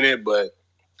scenes with him in it. But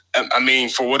I mean,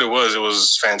 for what it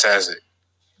was fantastic.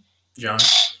 John.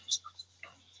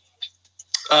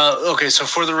 Okay, so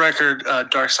for the record,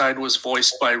 Darkseid was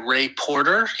voiced by Ray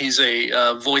Porter. He's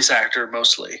a voice actor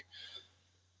mostly.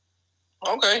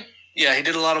 Okay. Yeah, he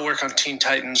did a lot of work on Teen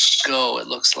Titans Go, it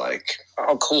looks like.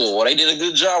 Oh, cool. Well, they did a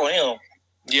good job with him.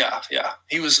 Yeah.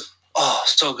 He was,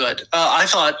 so good. I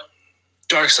thought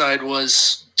Darkseid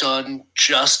was done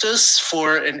justice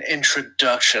for an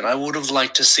introduction. I would have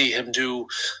liked to see him do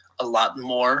a lot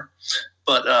more,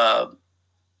 but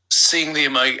seeing the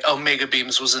Omega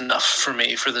beams was enough for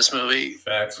me for this movie.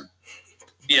 Facts.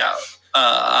 Yeah.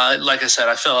 Like I said,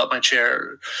 I fell out my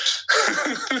chair.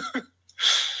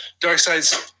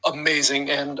 Darkseid's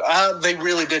amazing, and they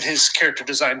really did his character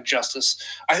design justice.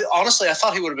 I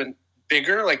thought he would have been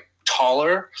bigger, like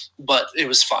taller, but it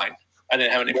was fine. I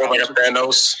didn't have any problems. Like a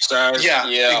Thanos size?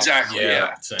 Yeah, exactly.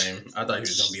 Yeah, same. I thought he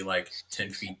was going to be like 10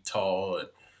 feet tall. And,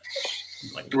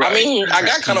 I mean, I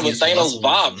got kind of a Thanos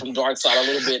vibe from Darkseid a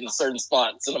little bit in certain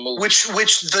spots in the movie.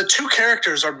 Which the two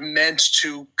characters are meant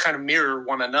to kind of mirror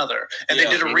one another. And they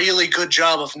did a really good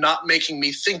job of not making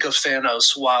me think of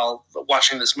Thanos while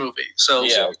watching this movie. So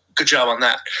good job on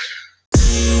that.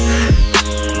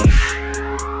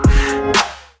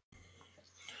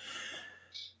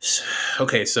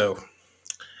 Okay, so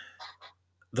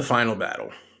the final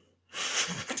battle.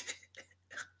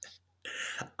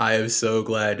 I am so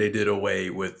glad they did away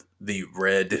with the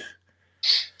red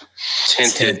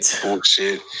tinted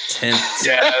bullshit. Dome.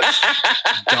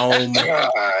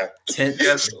 Tint.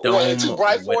 Dome.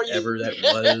 Whatever that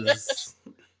was.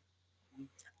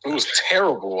 It was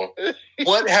terrible.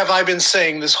 What have I been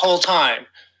saying this whole time?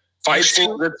 Fight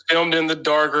scenes that's filmed in the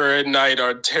dark or at night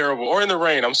are terrible. Or in the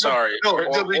rain, I'm sorry. No,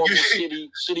 shitty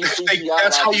CGI.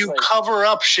 That's how you cover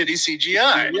up shitty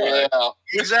CGI. Yeah.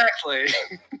 Exactly.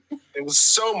 It was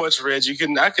so much red.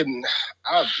 I don't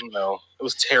know. It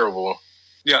was terrible.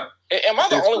 Yeah. Am I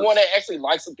the only one that actually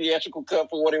likes the theatrical cut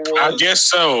for what it was? I guess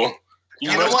so.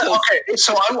 You know what? Okay,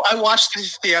 so I watched the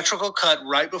theatrical cut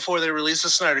right before they released the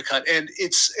Snyder cut, and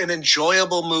it's an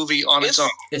enjoyable movie on its own.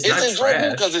 It's enjoyable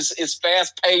because it's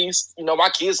fast paced. My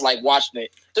kids like watching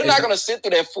it. They're not going to sit through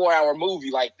that 4-hour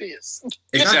movie like this.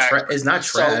 It's not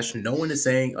trash. No one is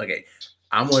saying, okay,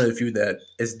 I'm one of the few that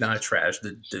is not trash.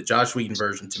 The Joss Whedon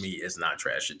version to me is not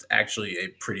trash. It's actually a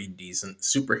pretty decent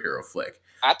superhero flick.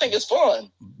 I think it's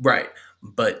fun. Right.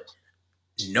 But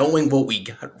knowing what we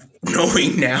got,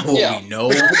 knowing now what we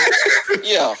know.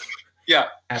 Yeah.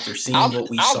 After seeing what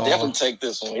we saw. I'll definitely take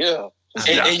this one, yeah.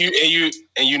 And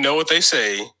you know what they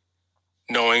say,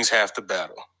 knowing's half the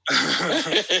battle.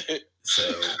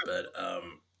 But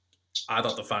I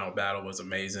thought the final battle was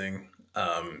amazing,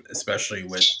 especially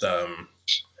with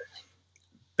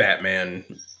Batman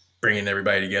bringing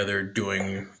everybody together,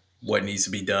 doing what needs to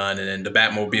be done, and then the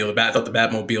Batmobile. I thought the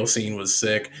Batmobile scene was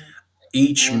sick.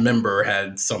 Each member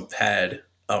had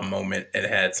a moment and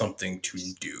had something to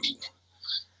do.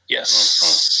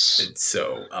 Yes. And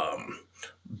so,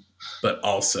 but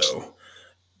also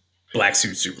Black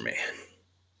Suit Superman.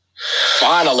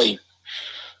 Finally.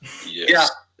 Yes. Yeah.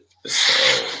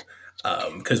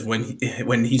 So, because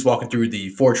when he's walking through the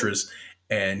fortress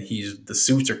and the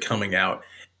suits are coming out,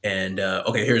 and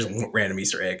okay, here's a random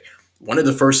Easter egg. One of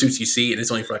the first suits you see, and it's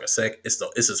only for like a sec, it's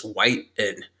this white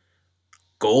and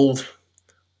gold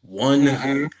one,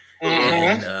 and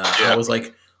I was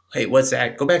like, "Hey, what's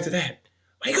that? Go back to that.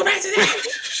 Wait, go back to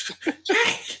that."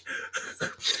 Hey.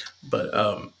 But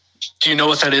do you know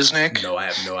what that is, Nick? No, I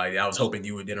have no idea. I was hoping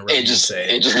you would interrupt me and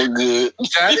say it. Just looked good.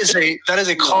 That is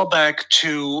a callback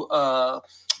to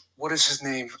what is his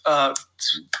name?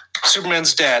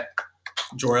 Superman's dad,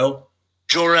 Jor-El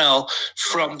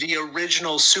from the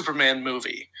original Superman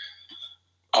movie.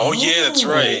 Oh yeah, that's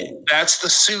right. That's the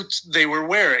suit they were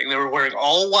wearing. They were wearing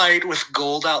all white with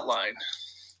gold outline.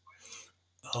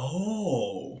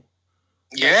 Oh.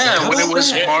 Yeah, when it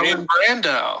was Marlon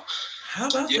Brando. How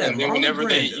about that? And then whenever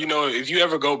if you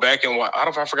ever go back and watch,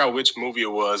 I forgot which movie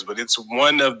it was, but it's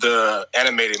one of the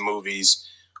animated movies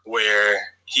where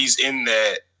he's in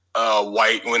that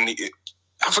white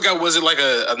I forgot, was it like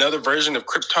another version of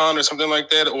Krypton or something like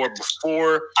that, or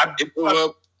before it blew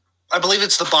up? I believe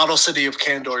it's the Bottle City of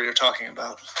Kandor you're talking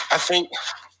about. I think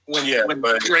when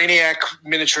Brainiac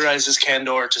miniaturizes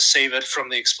Kandor to save it from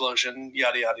the explosion,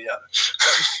 yada yada yada.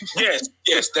 yes,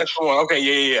 that's the one. Okay,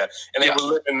 yeah. And they were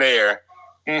living there.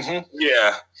 Mm-hmm.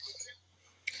 Yeah.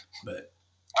 But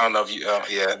I don't know if you.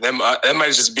 That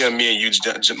might just be a me and you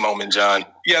moment, John.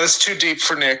 Yeah, that's too deep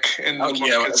for Nick. And no, I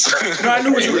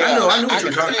knew what you were. I knew what you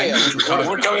were talking.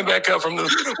 We're coming back up from the.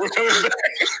 We're coming back.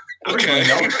 Okay.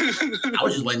 I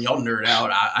was just letting y'all nerd out.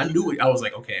 I knew it. I was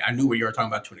like, okay, I knew what you were talking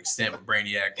about to an extent with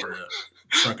Brainiac and the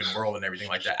shrunken world and everything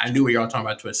like that. I knew what y'all were talking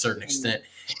about to a certain extent,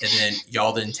 and then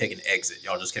y'all didn't take an exit.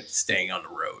 Y'all just kept staying on the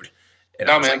road. And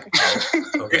I was like,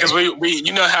 okay. Because we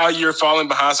you know how you're falling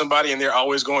behind somebody and they're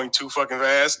always going too fucking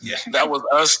fast? Yeah. That was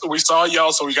us. We saw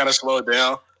y'all, so we gotta slow it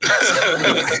down.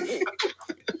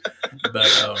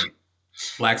 But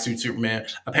Black Suit Superman,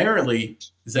 apparently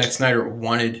Zack Snyder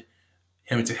wanted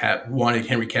Henry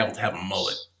Cavill to have a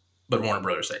mullet, but Warner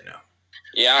Brothers said no.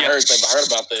 Yeah, I heard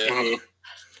about that. Mm-hmm.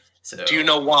 So, do you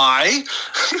know why?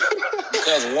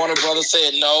 Because Warner Brothers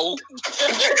said no.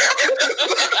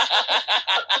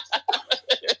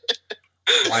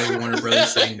 Why did Warner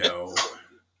Brothers say no?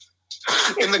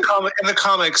 In the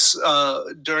comics,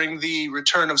 during the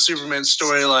Return of Superman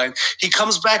storyline, he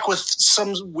comes back with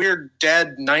some weird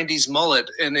dad '90s mullet,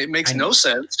 and it makes no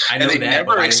sense. I know and they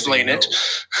never explain it.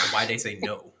 Why they say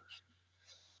no?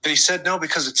 They said no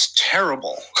because it's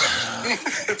terrible.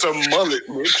 It's a mullet,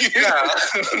 Nick. Yeah.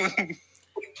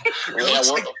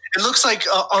 It looks like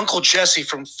Uncle Jesse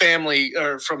from Family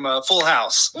or from Full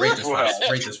House. Rate this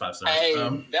 5 stars. Hey,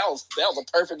 that was a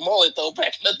perfect mullet though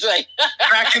back in the day.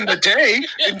 Back in the day,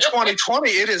 in 2020,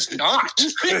 it is not.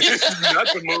 It's not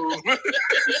the move.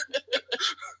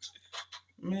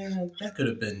 Man, that could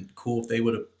have been cool if they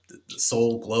would have the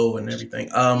soul glow and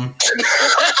everything.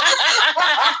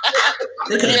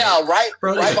 Right.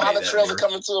 Bro, right behind the trails are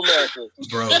coming to America.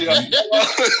 Bro,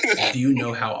 do you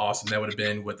know how awesome that would have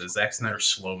been with the Zack Snyder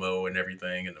slow-mo and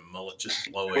everything and the mullet just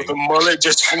blowing? With the mullet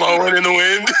just flowing in the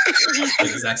wind. Like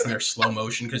Zack Snyder slow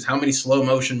motion, because how many slow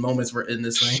motion moments were in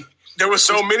this thing? There were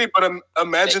so many, but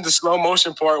imagine the slow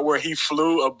motion part where he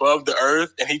flew above the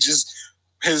earth and he just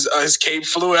his cape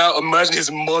flew out. Imagine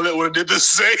his mullet would have did the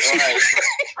same. Right.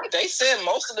 They said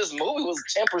most of this movie was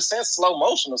 10% slow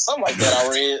motion or something like that. I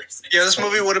read. Yeah, this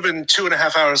movie would have been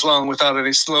 2.5 hours long without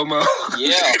any slow mo.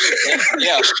 Yeah.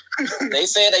 They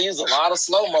said they used a lot of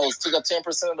slow mos, took up 10%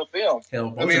 of the film.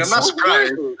 Hell, I'm not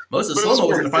surprised. Most of the slow mo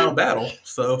was in the final battle.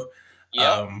 So,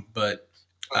 yeah.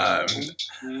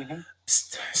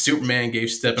 Superman gave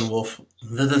Steppenwolf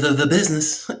the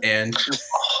business, and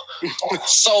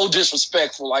so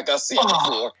disrespectful, like I said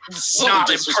before. So not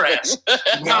impressed.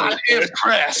 Not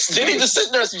impressed. Then he just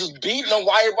sitting there just beating them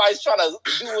while everybody's trying to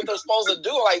do what they're supposed to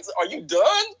do. Like, are you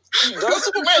done?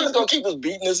 Superman? He's gonna keep us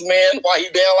beating this man while he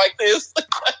down like this?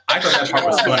 I thought that part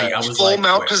was funny. I was full like,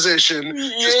 mount position.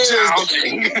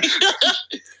 Yeah.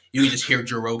 You just hear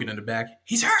Joe Rogan in the back.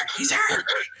 He's hurt. He's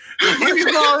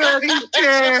already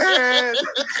dead.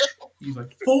 He's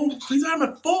like, he's on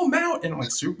a full mount. And I'm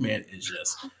like, Superman is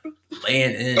just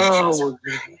laying in.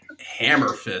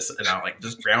 hammer fist, and I like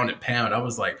just ground and pound. I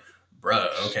was like, bruh,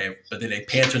 okay. But then they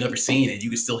pan to another scene, and you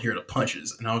can still hear the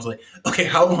punches. And I was like, okay,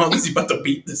 how long is he about to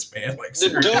beat this man? Like, the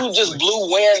dude just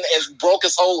blew wind and broke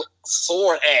his whole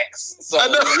sword axe. So yeah,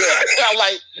 I'm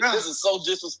like, this is so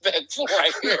disrespectful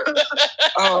right here.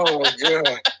 Oh my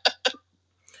god.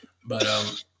 But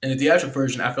in the theatrical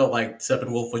version, I felt like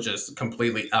Steppenwolf was just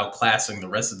completely outclassing the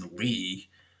rest of the league.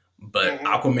 But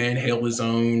Aquaman held his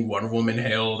own. Wonder Woman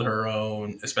held her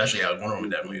own. Especially Wonder Woman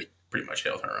definitely pretty much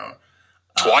held her own.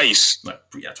 Twice.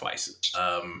 Twice.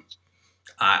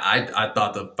 I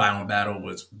thought the final battle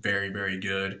was very, very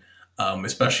good.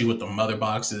 Especially with the mother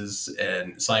boxes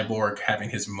and Cyborg having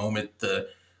his moment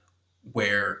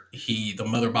where the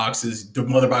mother boxes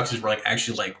were like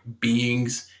actually like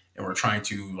beings and were trying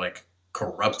to like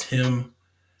corrupt him.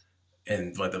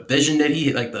 And like the vision that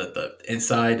he like the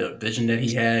inside the vision that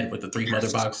he had with the three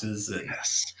mother boxes and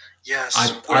yes, I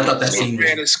thought that scene was...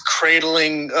 is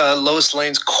cradling Lois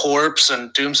Lane's corpse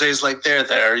and Doomsday's like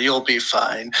there you'll be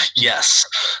fine. Yes,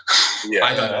 yeah,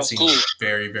 I thought that scene was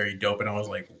very, very dope, and I was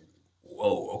like,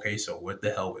 whoa, okay, so what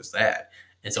the hell was that?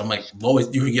 And so I'm like,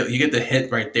 Lois, you get the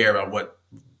hint right there about what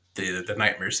the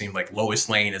nightmare seemed like. Lois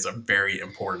Lane is a very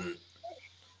important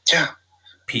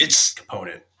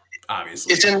component,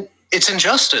 obviously. It's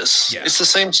Injustice. Yeah. It's the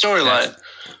same storyline.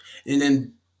 And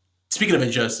then, speaking of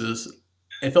Injustice,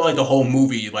 it felt like the whole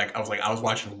movie, like I was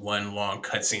watching one long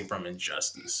cutscene from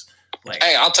Injustice. Like,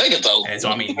 hey, I'll take it though. And so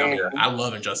I mean, I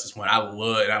love Injustice 1. I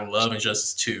love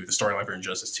Injustice 2. The storyline for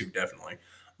Injustice 2, definitely.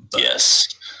 But, yes.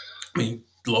 I mean,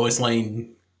 Lois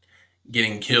Lane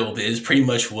getting killed is pretty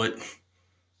much what...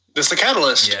 That's the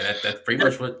catalyst. Yeah, that's pretty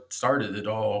much what started it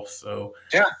all. So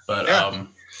yeah. But I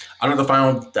thought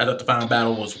the final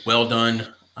battle was well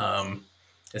done,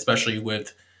 especially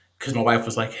because my wife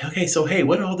was like, okay, so hey,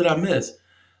 what all did I miss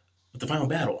with the final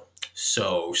battle?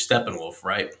 So Steppenwolf,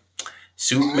 right?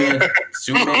 Superman used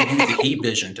the heat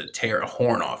vision to tear a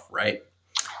horn off, right?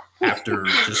 After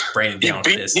just raining down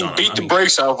fists on him. He beat the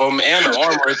brakes off him and the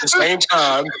armor at the same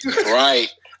time. Right.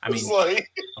 I mean,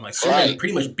 I'm like, Superman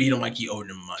pretty much beat him like he owed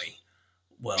him money.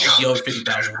 Well, he owed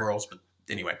 50,000 worlds, but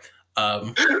anyway.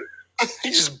 He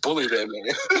just bullied that man.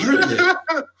 He really did.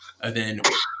 And then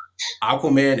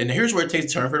Aquaman, and here's where it takes a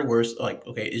turn for the worse. Like,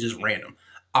 okay, it's just random.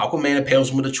 Aquaman impales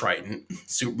him with a trident.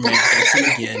 Superman hits him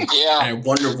again. And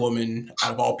Wonder Woman,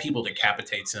 out of all people,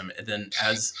 decapitates him. And then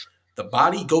as the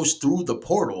body goes through the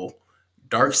portal,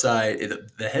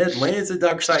 Darkseid, the head lands at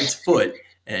Darkseid's foot,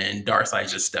 and Darkseid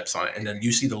just steps on it. And then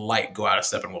you see the light go out of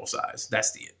Steppenwolf's eyes.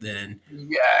 That's it. Then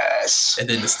yes. And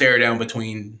then the stare down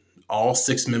between all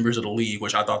 6 members of the league,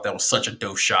 which I thought that was such a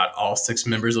dope shot. All 6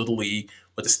 members of the league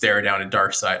with the stare down at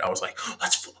Darkseid. I was like,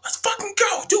 let's fucking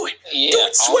go, do it. Yeah, do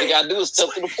it, swing. All you gotta do is step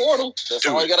through the portal. That's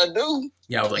all you gotta do.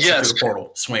 Yeah, I was like, step through the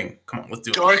portal, swing. Come on, let's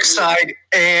do it. Darkseid,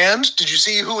 and did you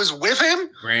see who was with him?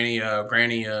 Granny.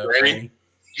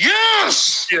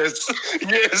 Yes. I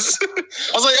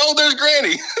was like, oh, there's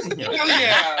Granny.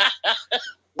 Yeah.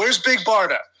 Where's Big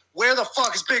Barda? Where the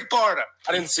fuck is Big Barda?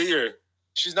 I didn't see her.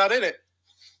 She's not in it.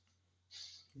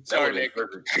 Sorry, Nick.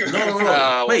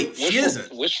 No. Wait, she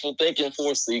isn't. Wishful thinking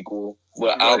for a sequel,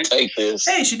 but I'll take this.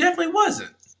 Hey, she definitely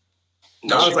wasn't.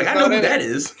 No, I was like, I know who that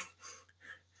is.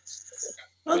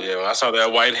 Huh? Yeah, when I saw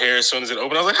that white hair as soon as it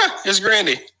opened, I was like, it's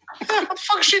Granny. What the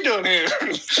fuck is she doing here?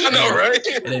 I know, right?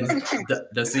 And then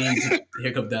the seeds,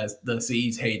 here come the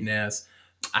seeds hating ass.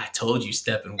 I told you,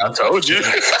 Steppenwolf. I told you.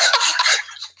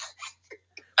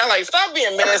 I'm like, stop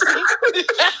being messy.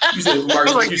 You said,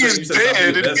 Marcus, like he's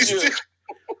dead.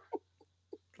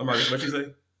 Marcus, what you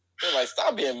say? They're like,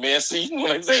 stop being messy.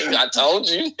 I told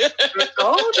you. I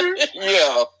told you.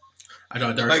 Yeah. I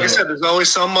thought Darkseid, like I said, there's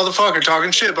always some motherfucker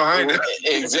talking shit behind it.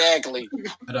 Exactly.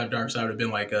 I thought Darkseid would have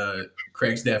been like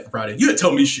Craig's dad for Friday. You didn't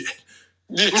tell me shit.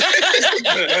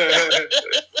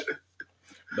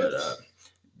 But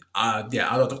I thought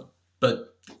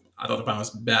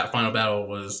the final battle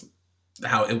was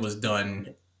how it was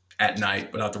done at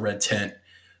night without the red tent,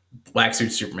 black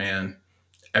suit Superman,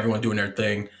 everyone doing their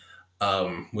thing,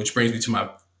 which brings me to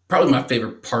probably my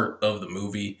favorite part of the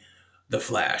movie, the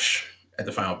Flash at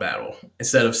the final battle.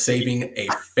 Instead of saving a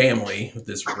family,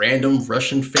 this random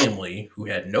Russian family who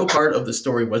had no part of the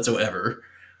story whatsoever,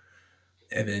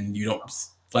 and then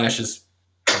Flash just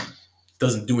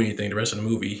doesn't do anything the rest of the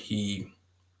movie. He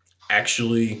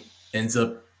actually ends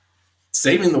up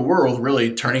saving the world,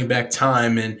 really turning back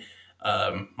time. And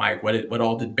Mike, what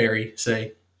all did Barry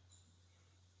say?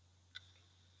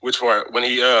 Which part? When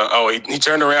he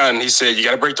turned around and he said, "You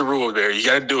got to break the rule, Barry. You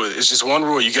got to do it. It's just one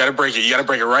rule. You got to break it. You got to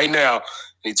break it right now." And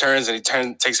he turns and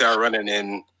takes out running,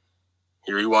 and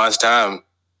he rewinds time.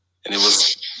 and it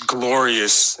was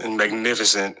glorious and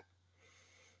magnificent.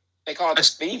 They call it the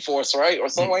Speed Force, right, or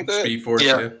something like that. Speed Force,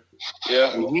 yeah.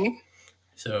 Mm-hmm.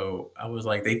 So I was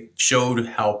like, they showed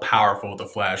how powerful the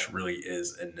Flash really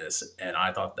is in this, and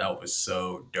I thought that was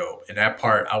so dope. And that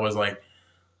part, I was like,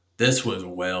 this was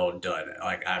well done.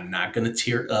 Like, I'm not gonna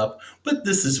tear up, but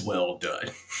this is well done.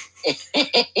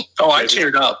 Oh, I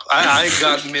teared up. I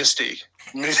got misty.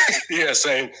 Yeah,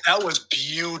 same. That was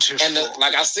beautiful. And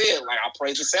like I said, like I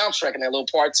praised the soundtrack in that little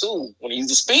part too when he used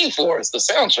the Speed Force, the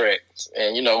soundtrack,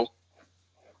 and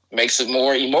makes it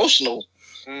more emotional.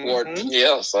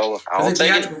 Mm-hmm. So I'll the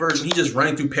take theatrical version, he just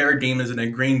running through parademons and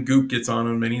then green goop gets on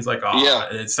him and he's like, oh,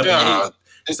 and Steppenwolf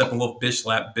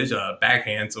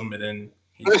backhands him and then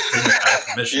he's out of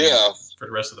commission for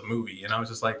the rest of the movie. And I was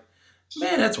just like,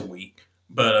 man, that's weak.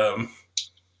 But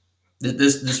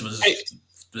this was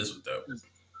dope.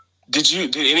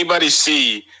 Did anybody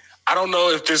see? I don't know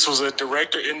if this was a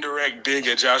direct or indirect dig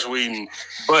at Joss Whedon,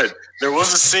 but there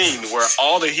was a scene where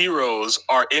all the heroes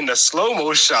are in a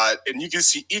slow-mo shot, and you can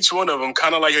see each one of them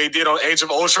kind of like they did on Age of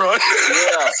Ultron.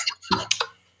 Yeah.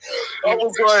 I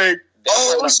was like,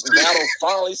 the battle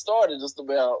finally started just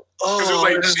about. Because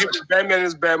it was Batman and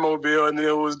his Batmobile, and then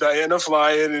it was Diana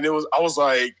flying, and I was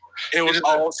like, it was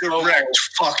all direct.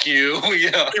 Fuck you.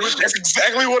 Yeah. That's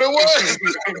exactly what it was.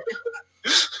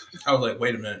 I was like,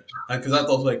 wait a minute. Because I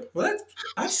thought, like, what?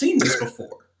 I've seen this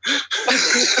before.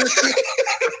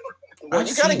 Well,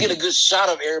 you got to get a good shot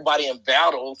of everybody in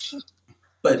battle.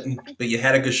 But you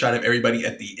had a good shot of everybody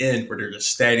at the end where they're just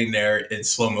standing there in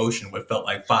slow motion what felt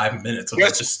like 5 minutes of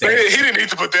just standing. He didn't need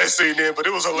to put that scene in, but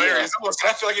it was hilarious.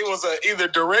 I feel like it was either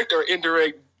direct or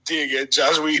indirect dig at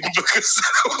Joss Whedon because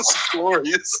it was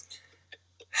glorious.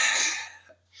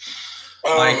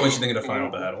 Mike, what you think of the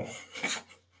final battle?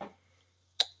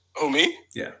 Who, me?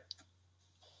 Yeah.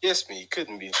 Yes, me.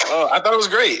 Couldn't be. I thought it was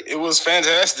great. It was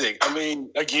fantastic. I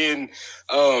mean, again,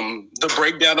 the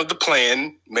breakdown of the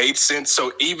plan made sense.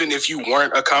 So even if you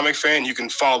weren't a comic fan, you can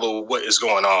follow what is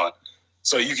going on.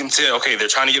 So you can tell, okay, they're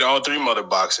trying to get all three mother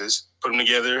boxes, put them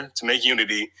together to make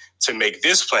Unity, to make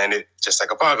this planet just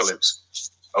like Apocalypse.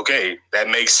 Okay, that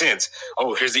makes sense.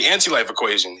 Oh, here's the anti-life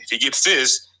equation. If he gets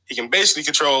this, he can basically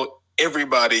control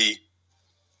everybody.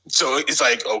 So it's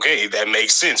like, okay, that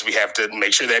makes sense. We have to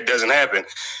make sure that doesn't happen.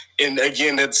 And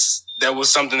again, that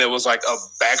was something that was like a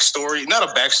backstory, not a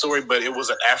backstory, but it was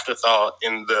an afterthought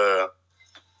in the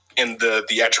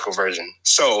theatrical version.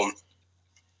 So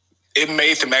it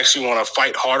made them actually want to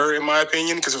fight harder, in my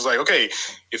opinion, because it was like, okay,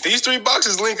 if these three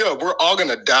boxes link up, we're all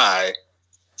gonna die.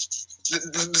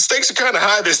 The stakes are kind of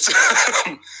high this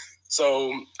time.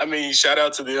 So, I mean, shout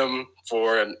out to them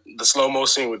for the slow-mo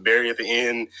scene with Barry at the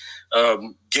end,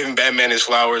 giving Batman his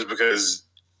flowers because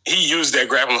he used that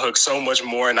grappling hook so much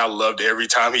more, and I loved every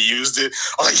time he used it.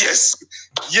 I was like,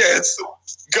 yes,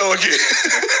 go again.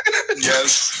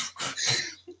 Yes.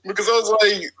 Because I was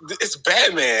like, it's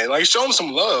Batman. Like, show him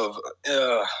some love.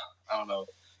 I don't know.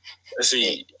 Let's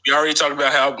see. We already talked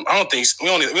about how we don't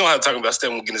have to talk about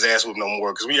Stephen getting his ass whipped no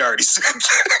more because we already said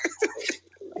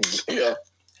that. Yeah.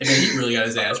 And then he really got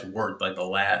his ass worked like for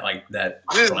like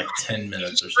 10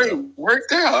 minutes or so.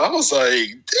 Worked out. I was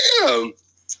like, damn.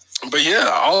 But yeah,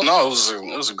 all in all,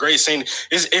 it was a great scene.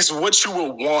 It's what you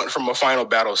would want from a final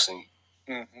battle scene.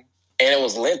 Mm-hmm. And it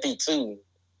was lengthy too.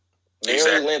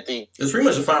 Very lengthy. It's pretty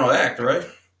much the final act, right?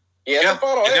 Yeah, the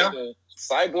final act.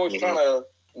 Cyborg's trying to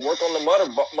work on the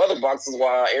mother boxes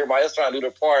while everybody else trying to do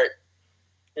their part,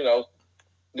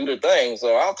 do their thing.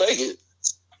 So I'll take it.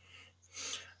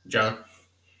 John?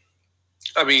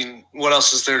 I mean, what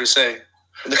else is there to say?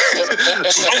 The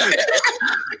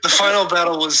final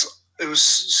battle was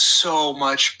so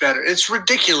much better. It's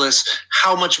ridiculous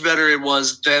how much better it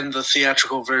was than the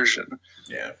theatrical version.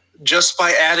 Yeah. Just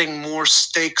by adding more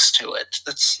stakes to it.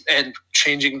 And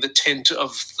changing the tint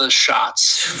of the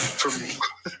shots for me.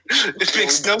 It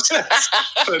makes no sense.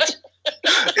 But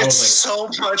it's so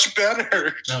much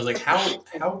better. And I was like, how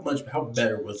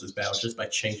better was this battle just by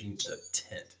changing the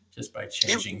tint? Just by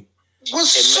changing It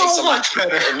was so much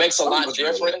better. It makes a lot of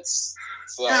difference.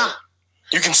 So. Yeah.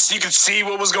 You can see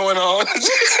what was going on.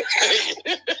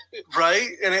 Right?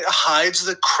 And it hides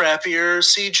the crappier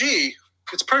CG.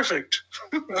 It's perfect.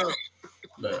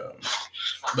 But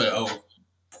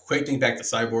quick thing back to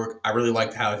Cyborg. I really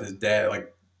liked how his dad,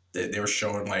 they were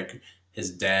showing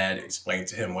his dad explained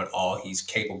to him what all he's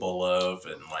capable of,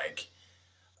 and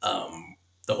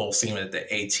the whole scene at the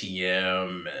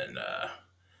ATM and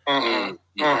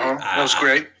that was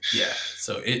great. Yeah,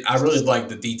 so I really like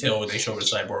the detail when they show the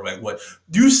Cyborg. Like, what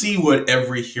do you see? What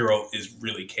every hero is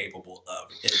really capable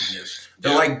of in this.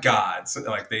 They're like gods.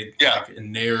 Like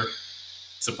in their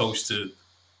supposed to.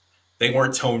 They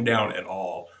weren't toned down at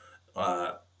all.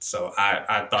 So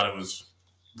I thought it was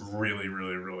really,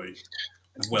 really, really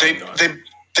well done.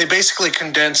 They basically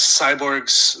condensed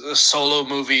Cyborg's solo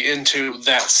movie into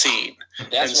that scene.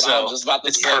 That's what I was just about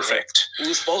to say. It's perfect. It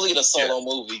was supposed to get a solo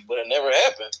movie, but it never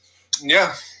happened.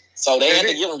 Yeah. So they had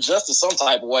to give him justice some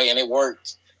type of way, and it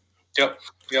worked. Yep.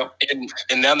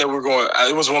 And now that we're going,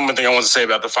 it was one more thing I wanted to say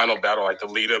about the final battle, like the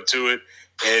lead up to it.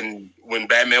 And when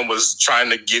Batman was trying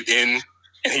to get in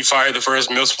and he fired the first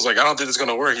missile, was like, I don't think it's going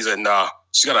to work. He said, nah,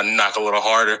 she's got to knock a little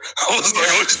harder. I was like,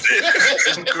 oh, shit.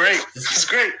 It's great. It's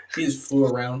great. He just flew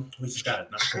around. We just got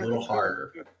to knock a little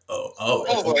harder.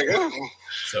 Oh my God.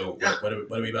 So what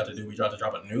are we about to do? We about to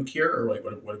drop a nuke here? Or like,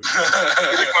 what are we doing? We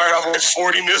fired off like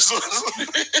 40 missiles.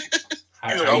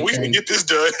 He's like, we can get this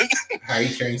done. How are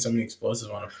you carrying so many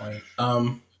explosives on a plane?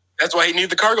 That's why he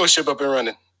needed the cargo ship up and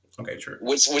running. Okay, true.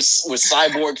 Which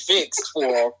Cyborg fixed for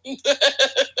him.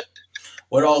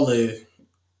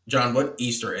 What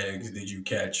Easter eggs did you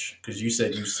catch? Because you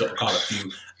said you caught a few.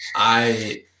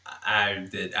 I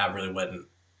really wasn't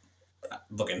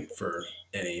looking for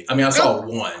any. I mean, I saw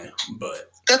one,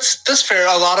 but that's fair.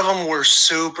 A lot of them were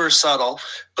super subtle,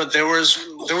 but there was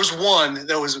one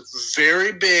that was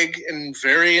very big and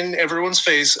very in everyone's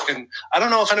face, and I don't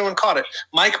know if anyone caught it.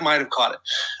 Mike might have caught it.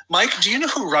 Mike, do you know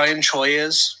who Ryan Choi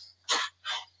is?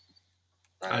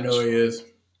 I know who he is.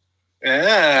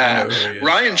 Yeah,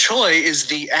 Ryan Choi is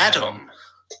the Atom.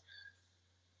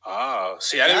 Oh,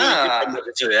 see, I didn't really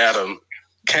get to the Atom.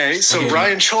 Okay, so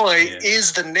Ryan Choi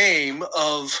is the name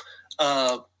of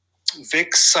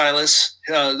Silas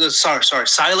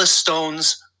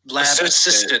Stone's lab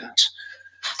assistant.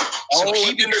 So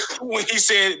when he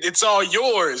said it's all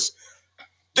yours,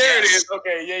 there it is.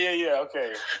 Okay, yeah.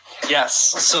 Okay. Yes,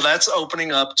 so that's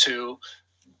opening up to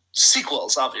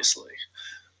sequels. Obviously,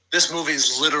 this movie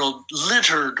is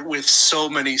littered with so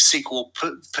many sequel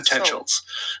potentials.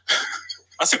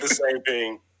 I said the same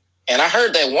thing. And I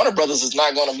heard that Warner Brothers is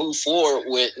not going to move forward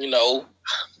with,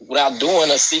 without doing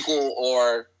a sequel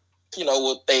or,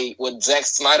 what Zack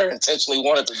Snyder intentionally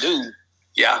wanted to do.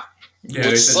 Yeah.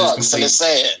 Which sucks and it's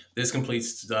sad. This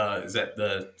completes is that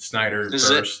the Snyder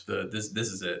verse. This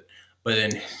is it. But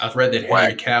then I've read that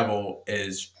Henry Cavill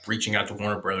is reaching out to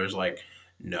Warner Brothers like,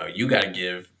 no, you got to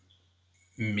give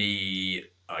me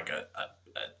like a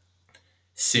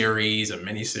series, a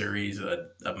miniseries,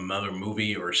 another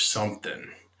movie or something.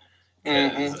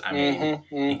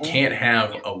 You can't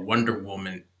have a Wonder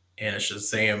Woman and a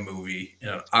Shazam movie and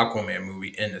an Aquaman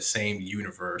movie in the same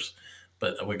universe,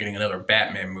 but we're getting another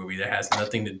Batman movie that has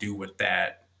nothing to do with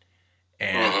that,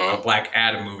 and a Black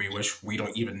Adam movie, which we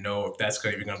don't even know if that's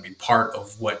even going to be part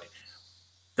of what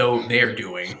they're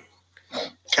doing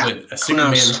with a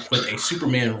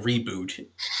Superman reboot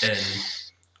and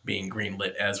being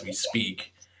greenlit as we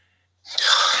speak.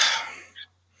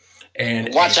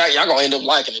 And watch out, y'all gonna end up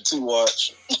liking it too.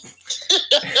 Watch.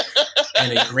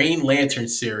 And a Green Lantern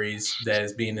series that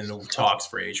is being in the talks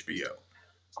for HBO.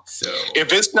 So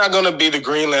if it's not gonna be the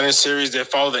Green Lantern series that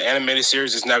follow the animated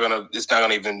series, it's not gonna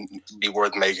even be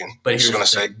worth making. But here's gonna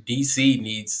say DC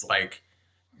needs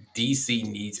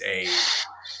a.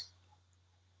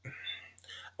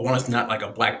 I want it's not like a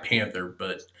Black Panther,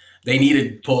 but they need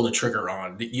to pull the trigger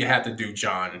on. You have to do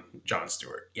John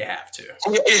Stewart. You have to.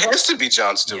 It has to be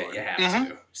John Stewart. Yeah, you have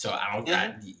to. So I don't.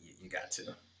 You got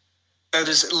to. That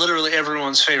is literally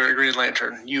everyone's favorite Green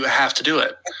Lantern. You have to do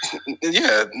it.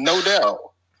 Yeah, no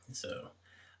doubt. So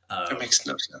that makes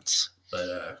no sense.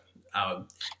 But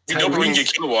we can get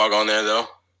Kilowog on there though.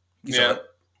 Yeah.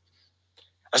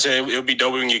 I said it would be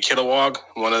dope if we can get Kilowog,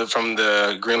 from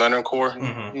the Green Lantern Corps.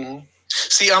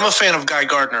 See, I'm a fan of Guy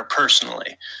Gardner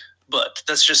personally, but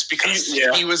that's just because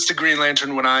he was the Green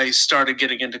Lantern when I started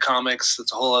getting into comics.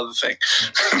 That's a whole other thing.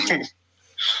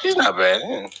 He's not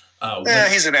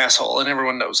bad. He's an asshole, and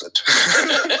everyone knows it.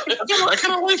 I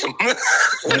kind of like him.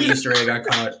 One Easter egg I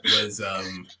caught was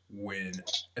when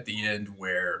at the end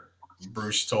where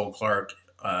Bruce told Clark,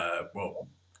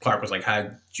 Clark was like,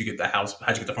 "How'd you get the house?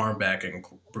 How'd you get the farm back?" And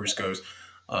Bruce goes,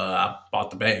 "I bought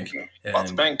the bank." Bought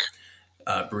the bank.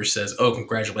 Bruce says, "Oh,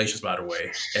 congratulations, by the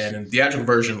way." And in the actual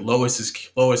version, Lois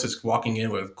is walking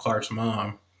in with Clark's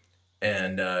mom,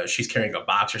 and she's carrying a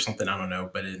box or something. I don't know.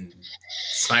 But in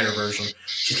Snyder version,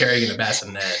 she's carrying a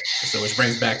bassinet. So which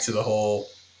brings back to the whole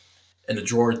in the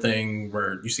drawer thing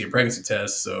where you see a pregnancy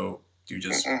test. So you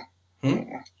just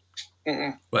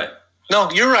what? No,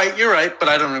 you're right. But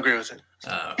I don't agree with it.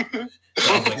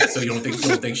 So you don't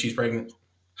think she's pregnant?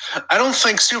 I don't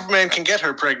think Superman can get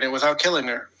her pregnant without killing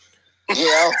her.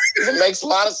 Yeah, it makes a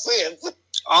lot of sense.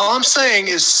 All I'm saying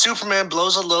is Superman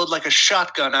blows a load like a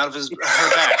shotgun out of her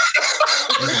back.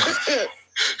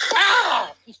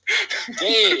 Ah!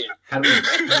 Dead. How do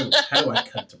I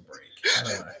cut the break? How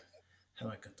do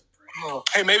I cut the break?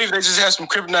 Hey, maybe if they just have some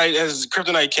kryptonite as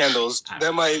kryptonite candles,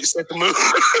 that might set the mood.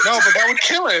 No, but that would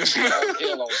kill him.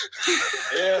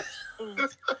 Yeah.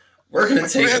 We're gonna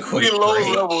take a quick break. Low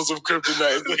levels of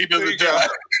kryptonite so he doesn't die.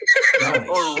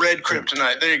 Or red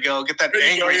kryptonite. There you go. Get that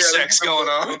angry sex going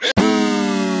on.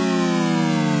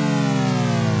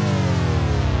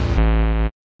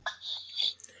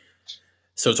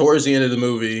 So towards the end of the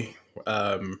movie,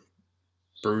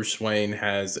 Bruce Wayne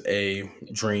has a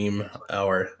dream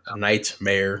or a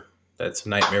nightmare. That's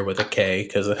nightmare with a K,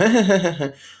 because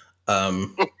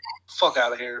fuck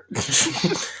out of here.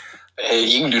 Hey,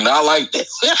 you do not like this.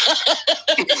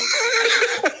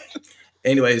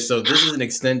 Anyway, so this is an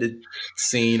extended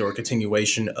scene or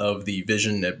continuation of the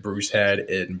vision that Bruce had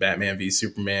in Batman v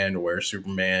Superman, where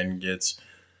Superman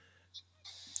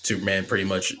pretty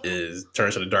much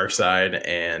turns to the dark side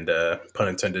and pun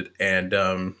intended, and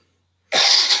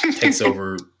takes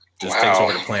over the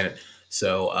planet.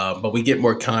 So, but we get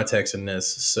more context in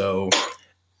this. So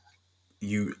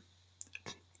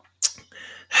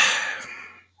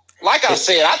like I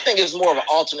said, I think it's more of an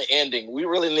alternate ending. We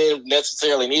really didn't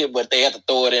necessarily need it, but they had to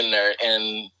throw it in there,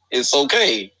 and it's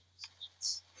okay.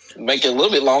 Make it a little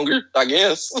bit longer, I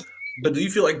guess. But do you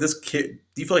feel like this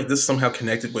somehow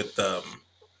connected with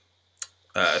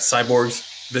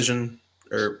Cyborg's vision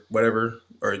or whatever?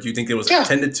 Or do you think it was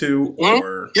intended to?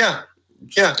 Or yeah,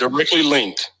 directly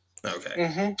linked.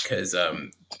 Okay, because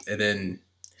and then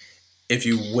if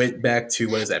you went back to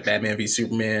Batman v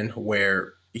Superman,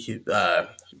 where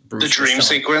Bruce the dream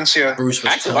sequence, Bruce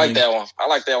was like that one. I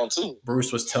like that one too.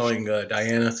 Bruce was telling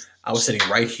Diana, I was sitting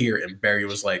right here, and Barry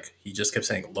was like, he just kept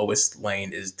saying Lois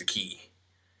Lane is the key,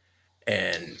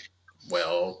 and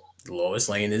Lois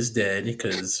Lane is dead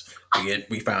because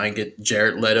we finally get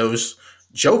Jared Leto's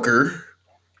Joker,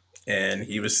 and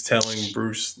he was telling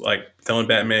Bruce, telling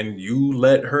Batman, you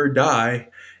let her die.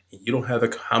 You don't have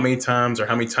how many times or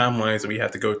how many timelines that we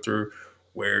have to go through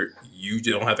where you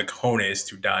don't have the cojones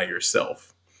to die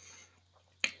yourself.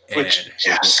 Which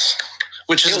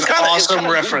is an awesome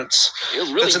reference. It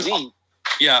was really deep.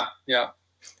 Yeah.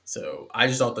 So I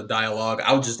just thought the dialogue,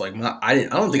 I was just like, I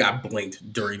don't think I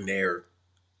blinked during their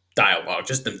dialogue,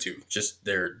 just them two, just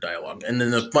their dialogue. And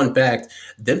then the fun fact,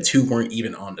 them two weren't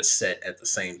even on the set at the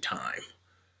same time.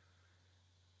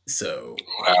 So,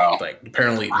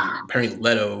 apparently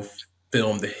Leto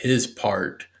filmed his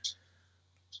part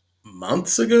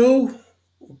months ago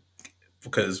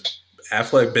because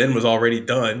Affleck Ben was already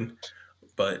done,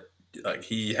 but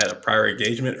he had a prior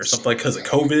engagement or something because of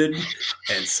COVID,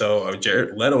 and so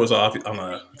Jared Leto was off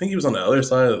I think he was on the other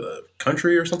side of the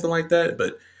country or something like that,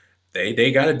 but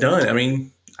they got it done. I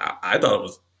mean, I thought it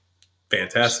was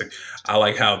fantastic. I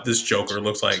like how this Joker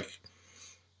looks like.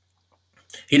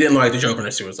 He didn't like the Joker in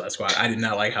the Suicide Squad. I did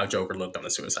not like how Joker looked on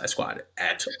the Suicide Squad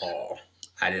at all.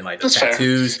 I didn't like the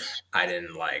tattoos. Fair. I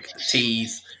didn't like the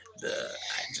teeth.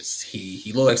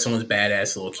 He looked like someone's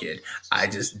badass little kid. I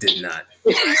just did not.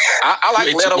 I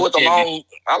like Leto with the long.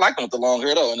 I like him with the long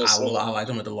hair though. I like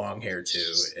him with the long hair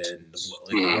too, and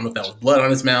I don't know if that was blood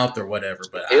on his mouth or whatever,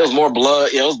 but it was more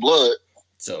blood. Yeah, it was blood.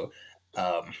 So,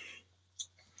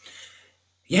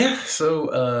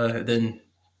 So then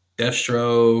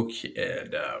Deathstroke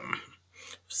and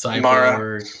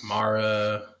Cyborg,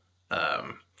 Mara.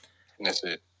 That's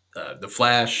it. The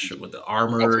Flash with the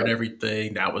armor and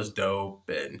everything, that was dope.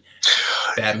 And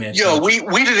Batman. Yo, we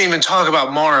didn't even talk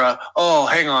about Mara. Oh,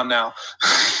 hang on now.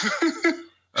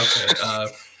 Okay. All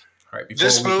right.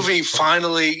 This movie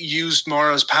finally used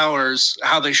Mara's powers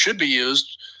how they should be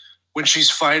used when she's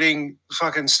fighting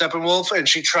fucking Steppenwolf and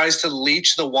she tries to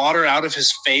leech the water out of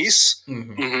his face.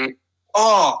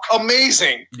 Oh,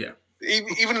 amazing. Yeah.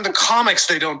 Even in the comics,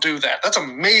 they don't do that. That's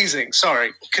amazing.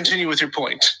 Sorry. Continue with your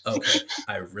point. Okay.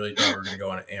 I really thought we were going to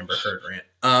go on an Amber Heard rant.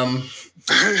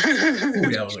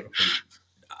 That was like a complete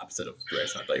opposite of the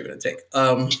direction I thought you were going to take.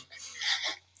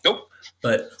 Nope.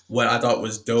 But what I thought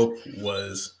was dope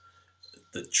was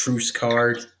the truce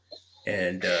card.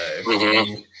 And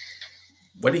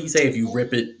what did he say? If you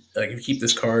rip it, if you keep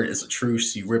this card as a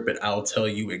truce, you rip it, I'll tell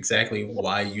you exactly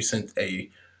why you sent a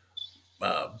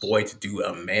boy to do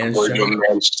a man's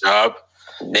job.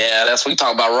 Yeah, that's what we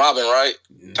talk about Robin, right?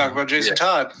 Talk about Jason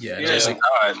Todd. Yeah, Jason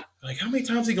Todd. Like, how many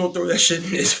times he gonna throw that shit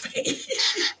in his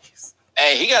face?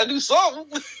 Hey, he gotta do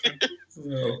something.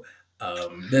 So,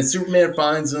 then Superman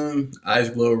finds him, eyes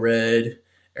glow red,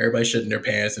 everybody shitting their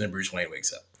pants, and then Bruce Wayne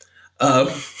wakes up.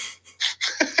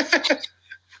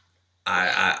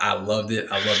 I loved it.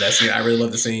 I love that scene. I really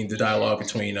love the scene, the dialogue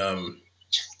between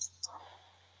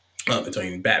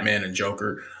Batman and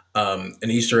Joker. An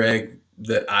Easter egg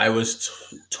that I was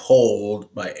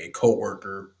told by a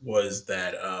coworker was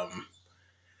that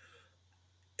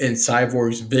in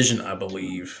Cyborg's vision, I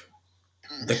believe,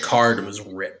 the card was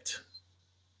ripped.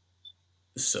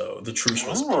 So the truce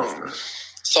was over.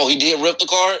 So he did rip the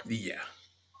card? Yeah.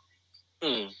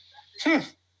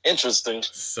 Interesting.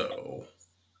 So,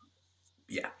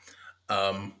 yeah.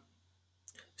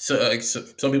 So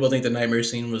some people think the nightmare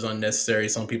scene was unnecessary.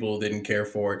 Some people didn't care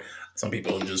for it. Some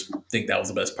people just think that was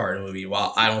the best part of the movie.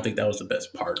 While I don't think that was the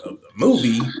best part of the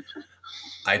movie,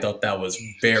 I thought that was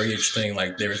very interesting.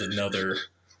 Like there's another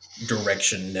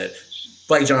direction that,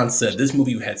 like John said, this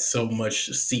movie had so much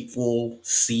sequel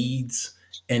seeds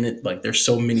in it. Like there's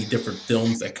so many different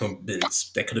films that could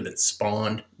have been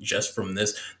spawned just from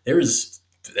this. There's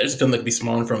a film that could be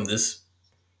spawned from this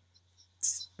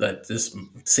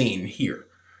scene here.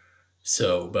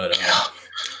 So, but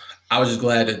I was just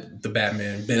glad that Ben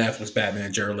Affleck's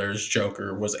Batman, Jared Leto's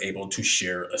Joker was able to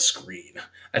share a screen.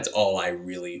 That's all I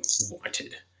really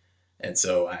wanted. And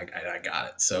so I got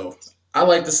it. So I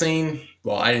like the scene.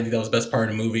 Well, I didn't think that was the best part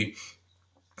of the movie.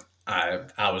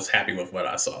 I was happy with what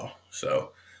I saw.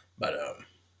 So, but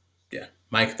yeah,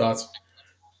 Mike, thoughts?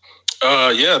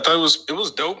 Yeah, I thought it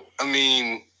was dope. I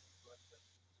mean,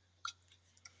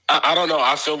 I don't know.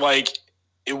 I feel like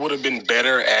it would have been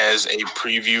better as a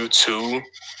preview to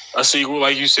a sequel,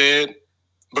 like you said,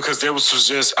 because there was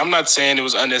just, I'm not saying it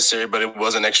was unnecessary, but it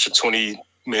was an extra 20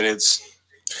 minutes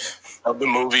of the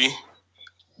movie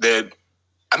that,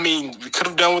 I mean, we could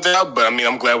have done without, but I mean,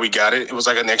 I'm glad we got it. It was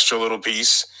like an extra little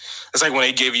piece. It's like when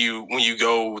they give you, when you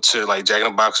go to like Jack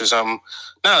in the Box or something.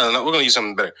 No, we're going to use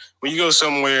something better. When you go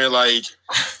somewhere like,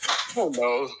 I don't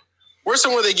know, where's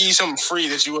somewhere they give you something free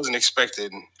that you wasn't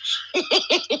expecting?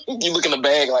 You look in the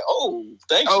bag like, oh,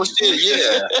 thank you. Oh, shit,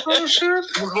 yeah. Oh, shit.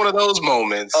 It was one of those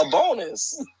moments. A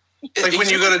bonus. Like when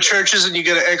you go to churches and you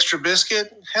get an extra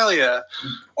biscuit? Hell yeah.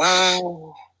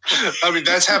 Oh. I mean,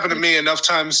 that's happened to me enough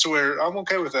times to where I'm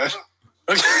okay with that.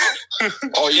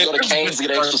 Or you go to Cane's to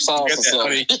get extra sauce or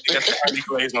something. You got the honey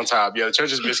glaze on top. Yeah, the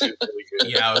church's biscuit is really good.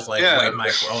 Yeah, I was like, wait,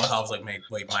 Mike. I was like,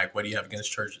 wait, Mike, what do you have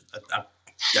against churches? I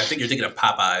think you're thinking of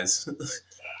Popeyes.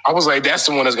 I was like, that's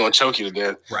the one that's going to choke you to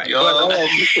death. Right. You got to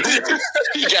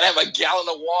have a gallon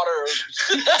of water.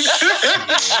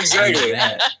 Exactly.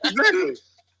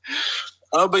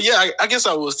 But yeah, I guess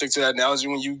I will stick to that analogy.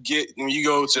 When you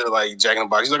go to like Jack in the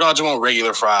Box, you're like, oh, I just want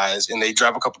regular fries, and they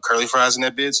drop a couple curly fries in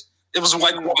that bitch. It was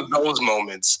like one of those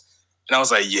moments, and I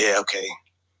was like, yeah, okay.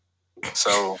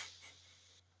 So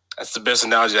that's the best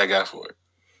analogy I got for it.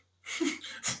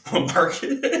 Marcus.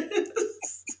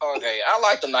 Okay, I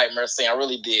like the nightmare scene. I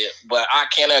really did, but I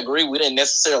can't agree. We didn't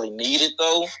necessarily need it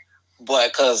though,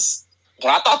 but because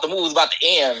when I thought the movie was about to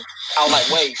end, I was like,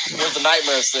 wait, where's the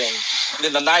nightmare scene?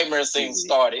 Then the nightmare scene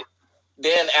started.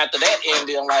 Then after that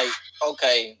ended, I'm like,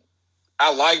 okay,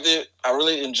 I liked it. I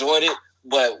really enjoyed it,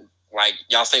 but like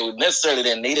y'all say, we necessarily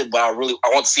didn't need it, but I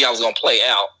want to see how it was going to play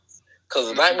out. Because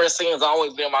the nightmare scene has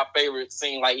always been my favorite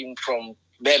scene, like even from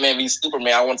Batman v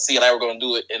Superman. I want to see how they were going to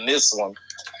do it in this one.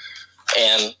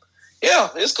 And yeah,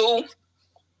 it's cool.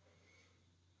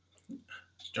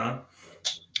 John?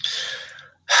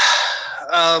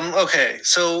 Okay,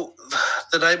 so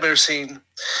the nightmare scene,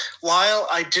 while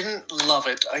I didn't love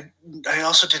it, I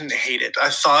also didn't hate it. I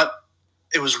thought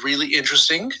it was really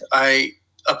interesting. I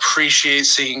appreciate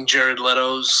seeing Jared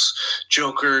Leto's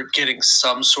Joker getting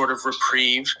some sort of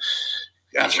reprieve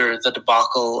after the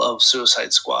debacle of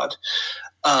Suicide Squad.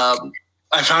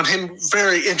 I found him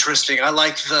very interesting. I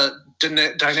like the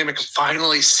dynamic of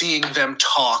finally seeing them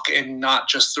talk and not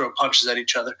just throw punches at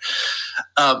each other.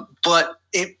 But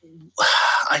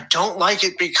I don't like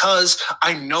it because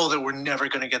I know that we're never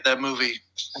going to get that movie.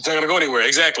 It's not going to go anywhere.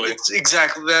 Exactly.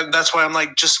 Exactly. That's why I'm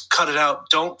like, just cut it out.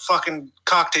 Don't fucking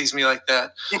cocktails me like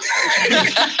that.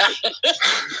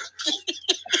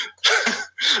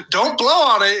 Don't blow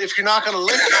on it if you're not going to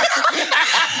lick it.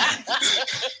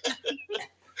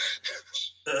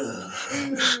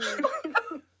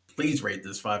 Please rate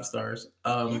this 5 stars.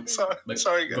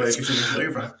 Sorry, guys.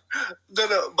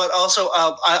 No, but also,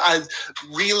 I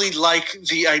really like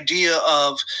the idea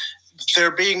of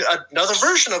there being another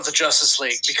version of the Justice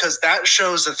League, because that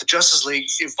shows that the Justice League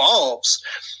evolves.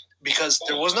 Because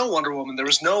there was no Wonder Woman, there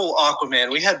was no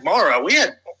Aquaman. We had Mara, we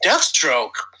had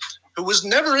Deathstroke, who was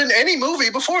never in any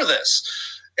movie before this.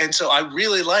 And so I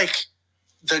really like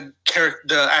the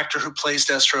actor who plays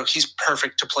Deathstroke. He's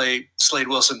perfect to play Slade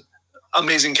Wilson.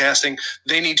 Amazing casting.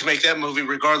 They need to make that movie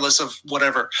regardless of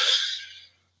whatever.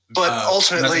 But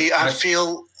ultimately, I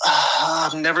feel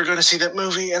I'm never going to see that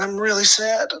movie, and I'm really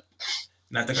sad.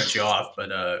 Not to cut you off,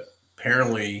 but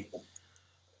apparently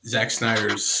Zack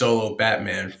Snyder's solo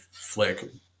Batman flick,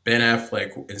 Ben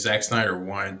Affleck and Zack Snyder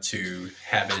wanted to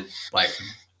have it like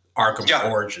Arkham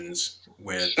Origins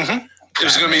with. Mm-hmm. It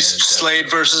was going to be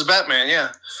Slade versus Batman,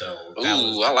 yeah. So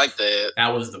I like that.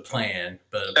 That was the plan,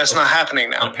 but that's not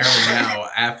happening now. Apparently now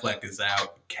Affleck is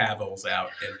out, Cavill's out,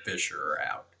 and Fisher are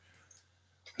out.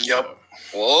 Yep.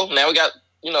 So, well, now we got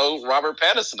Robert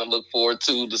Pattinson to look forward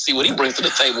to see what he brings to the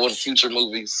table in future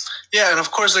movies. Yeah, and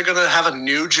of course they're going to have a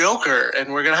new Joker,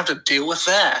 and we're going to have to deal with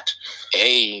that.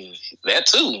 Hey, that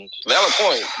too. Valid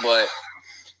point, but.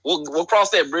 We'll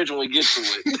cross that bridge when we get to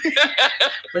it.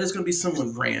 But it's gonna be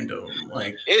someone random,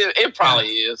 like it probably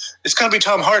is. It's gonna be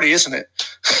Tom Hardy, isn't it?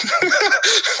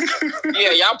 Yeah,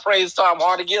 y'all praise Tom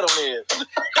Hardy, get him in.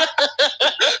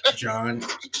 John,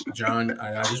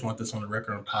 I just want this on the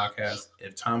record on the podcast.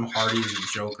 If Tom Hardy is a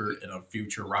Joker in a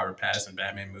future Robert Pattinson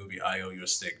Batman movie, I owe you a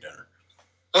steak dinner.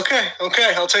 Okay,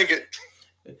 I'll take it.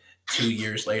 2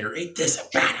 years later, ain't this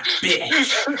about a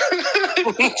bitch?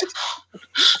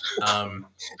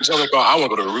 So like, I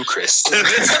want to go to Rue Chris. Ooh,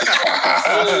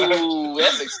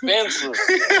 that's expensive.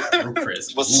 Rue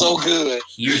Chris, but so good.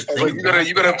 You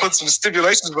better put some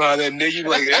stipulations behind that, nigga. You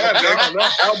like, yeah, nigga,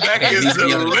 how back is the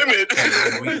limit?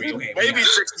 Maybe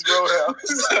 60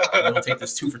 Roadhouse. I'm gonna take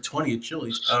this 2 for $20 at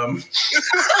Chili's.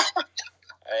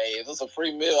 Hey, if it's a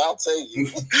free meal, I'll take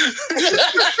it.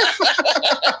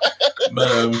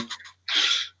 But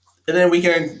and then we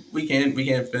can't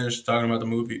finish talking about the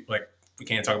movie. Like we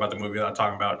can't talk about the movie without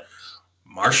talking about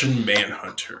Martian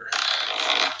Manhunter.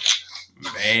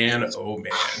 Man, oh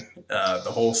man,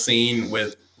 the whole scene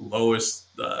with Lois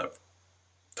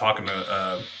talking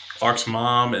to Clark's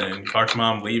mom, and then Clark's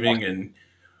mom leaving, and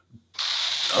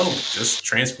just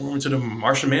transform into the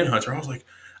Martian Manhunter. I was like.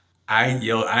 I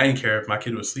yelled. I didn't care if my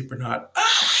kid was asleep or not. Oh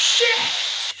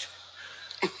shit!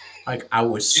 Like I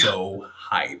was so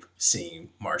hype seeing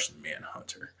Martian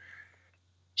Manhunter.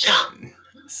 Yeah.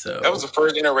 So that was the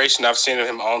first iteration I've seen of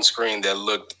him on screen that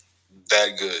looked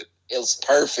that good. It was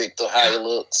perfect to how he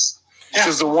looks.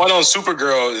 Because the one on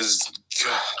Supergirl is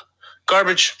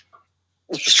garbage.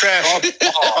 It's trash.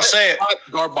 I'll say it.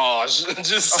 Garbage. I'll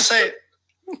say it.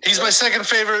 He's my second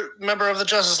favorite member of the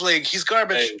Justice League. He's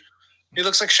garbage. Hey. He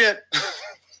looks like shit.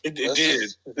 It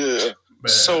did. Yeah.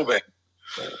 So bad.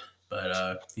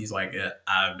 But he's like,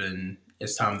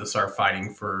 it's time to start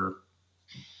fighting for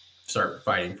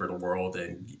the world.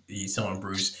 And he's telling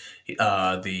Bruce,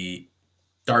 the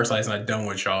dark side's not done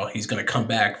with y'all. He's going to come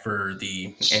back for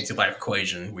the anti-life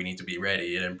equation. We need to be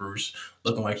ready. And then Bruce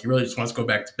looking like he really just wants to go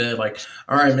back to bed. Like,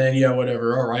 all right, man. Yeah,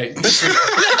 whatever. All right. Basically,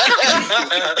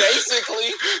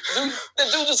 the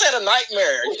dude just had a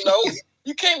nightmare,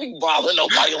 You can't be bothering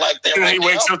nobody like that. And he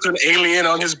wakes up to an alien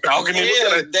on his balcony.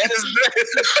 Yeah, that is.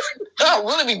 I'll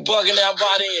really be bugging out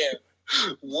by then.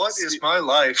 What is my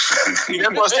life? Y'all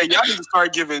need to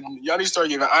start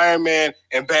giving Iron Man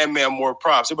and Batman more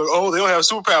props. They're like, they don't have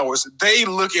superpowers. They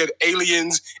look at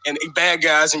aliens and bad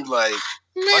guys and be like,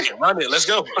 fucking run it, let's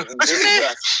go.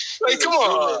 Like, come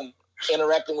on.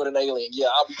 Interacting with an alien. Yeah,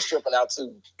 I'll be tripping out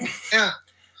too. Yeah.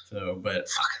 So, but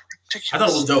I thought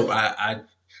it was dope.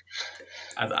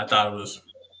 I thought it was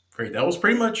great. That was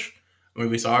pretty much.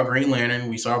 We saw Green Lantern.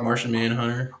 We saw Martian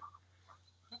Manhunter.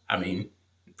 I mean,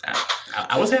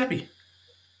 I was happy,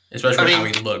 especially how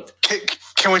he looked.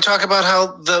 Can we talk about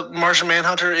how the Martian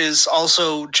Manhunter is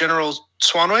also General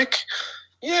Swanwick?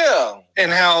 Yeah.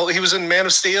 And how he was in Man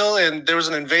of Steel and there was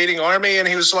an invading army and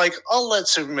he was like, I'll let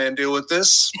Superman deal with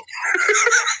this.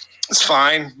 It's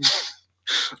fine.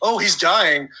 Oh, he's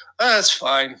dying. That's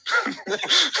fine.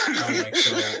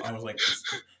 I was like,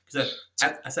 because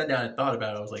I sat down and thought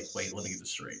about it. I was like, wait, let me get this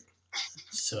straight.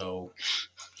 So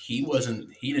he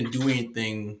didn't do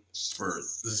anything for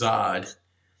Zod.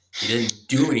 He didn't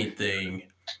do anything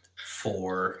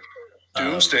for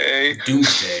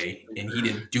Doomsday, and he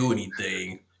didn't do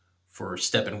anything for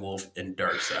Steppenwolf and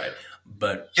Darkseid.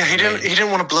 But yeah, he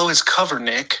didn't want to blow his cover,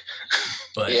 Nick.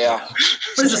 But yeah,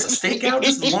 what is this, a stakeout?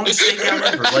 This is the longest stakeout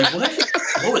ever. Like what?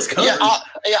 Blow his cover? Yeah,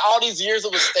 all these years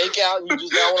of a stakeout, and you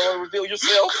just now want to reveal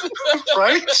yourself,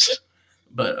 right?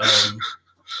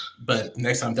 But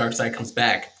next time Darkseid comes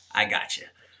back, I got you.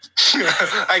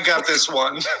 I got this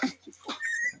one.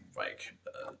 Like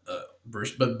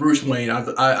Bruce Wayne. I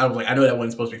was like, I know that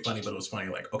wasn't supposed to be funny, but it was funny.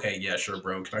 Like, okay, yeah, sure,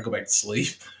 bro. Can I go back to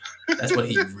sleep? That's what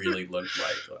he really looked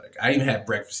like. Like, I didn't even have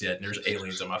breakfast yet, and there's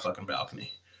aliens on my fucking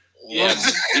balcony. Yeah,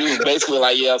 he was basically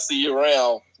like, "Yeah, I'll see you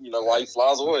around." While he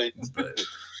flies away. But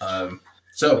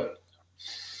so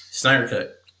Snyder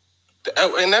Cut.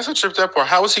 And that's what tripped that part.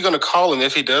 How is he going to call him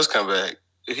if he does come back?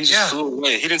 If he just flew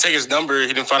away, he didn't take his number. He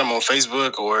didn't find him on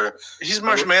Facebook or. He's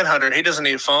Martian Manhunter. He doesn't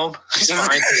need a phone. He's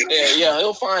fine. yeah,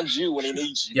 he'll find you when he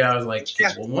needs you. Yeah, I was like,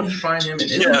 well, won't he find him? And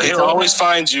he'll always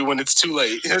find you when it's too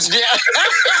late.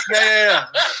 yeah.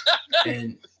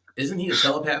 And isn't he a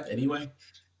telepath anyway?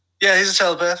 Yeah, he's a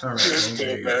telepath. All right,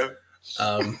 there you go.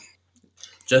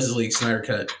 Justice League Snyder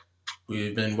Cut.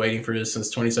 We've been waiting for this since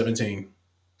 2017.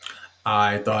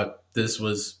 I thought this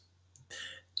was,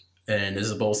 and this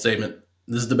is a bold statement,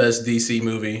 this is the best DC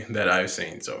movie that I've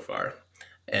seen so far.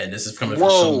 And this is coming from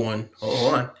someone,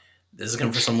 hold on. This is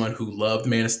coming from someone who loved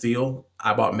Man of Steel.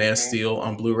 I bought Man of Steel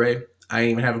on Blu-ray. I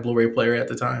didn't even have a Blu-ray player at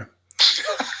the time.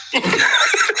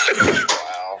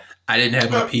 I didn't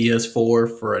have my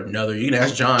PS4 for another. You can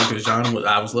ask John, because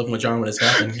I was living with John when this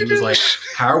happened. He was like,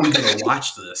 "How are we going to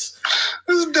watch this?"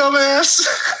 This dumbass.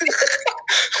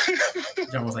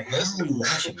 John was like, "How are we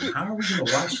watching? How are we going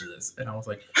to watch this?" And I was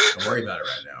like, "Don't worry about it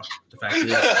right now. The fact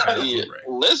is, I have Blu-ray."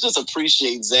 Let's just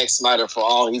appreciate Zack Snyder for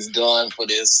all he's done for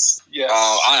this. Yeah,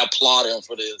 I applaud him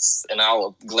for this, and I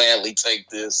will gladly take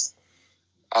this.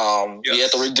 He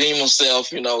had to redeem himself,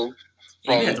 He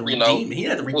had to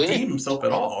redeem himself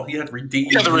at all. He had to redeem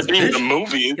the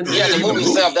movie. The movie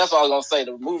itself, that's what I was going to say,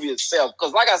 the movie itself.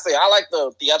 Because like I say, I like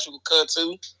the theatrical cut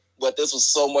too, but this was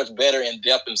so much better in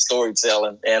depth in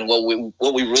storytelling and what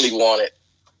we really wanted.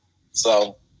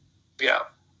 So, yeah.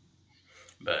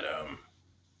 But,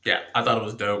 I thought it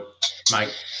was dope. Mike?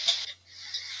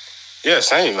 Yeah,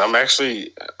 same. I'm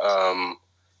actually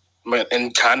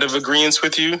in kind of agreement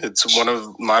with you. It's one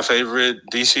of my favorite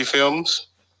DC films.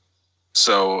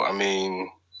 So, I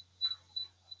mean,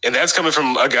 and that's coming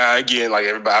from a guy, again, like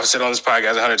everybody, I've said on this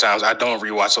podcast 100 times, I don't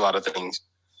rewatch a lot of things.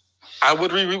 I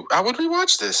would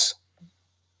rewatch this.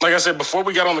 Like I said, before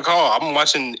we got on the call, I'm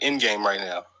watching Endgame right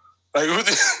now. Like,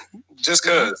 just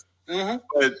because. Mm-hmm.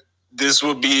 But this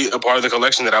would be a part of the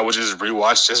collection that I would just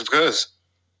rewatch just because.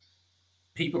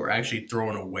 People are actually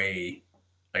throwing away,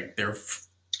 like they're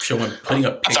putting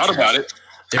up pictures. I thought about it.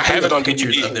 They're putting up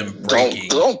pictures of them breaking.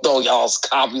 Don't throw y'all's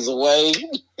copies away.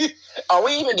 Are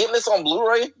we even getting this on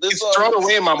Blu-ray? It's thrown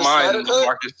away in my mind,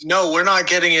 Marcus. No, we're not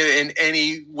getting it in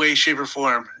any way, shape, or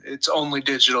form. It's only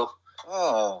digital.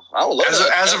 Oh, I would love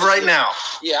as of right now.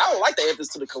 Yeah, I would like to add this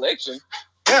to the collection.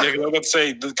 Yeah, I was about to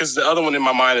say, because the other one in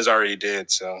my mind is already dead.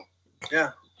 So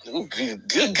yeah. Ooh,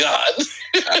 good God.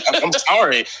 I'm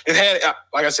sorry. It had,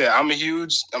 like I said, I'm a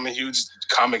huge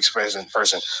comics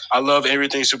person. I love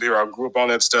everything superhero. I grew up on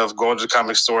that stuff, going to the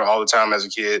comic store all the time as a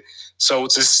kid. So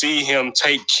to see him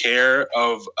take care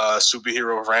of a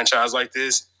superhero franchise like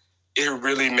this, it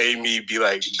really made me be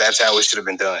like, that's how it should have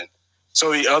been done.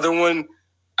 So the other one,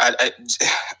 I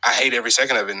hate every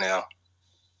second of it now.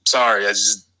 Sorry,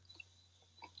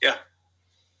 yeah.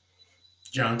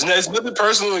 John? It's nothing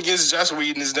personal against Joss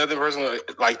Whedon. It's nothing personal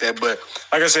like that. But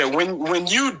like I said, when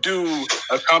you do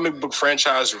a comic book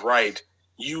franchise right,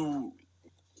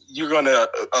 you're gonna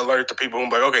alert the people who are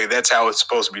like, okay, that's how it's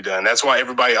supposed to be done. That's why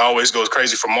everybody always goes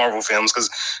crazy for Marvel films, because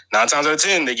 9 times out of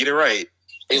 10 they get it right.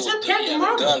 It was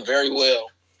done very well.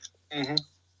 Mm-hmm.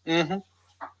 Mm-hmm.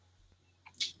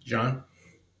 John?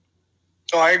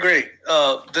 Oh, I agree.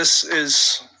 This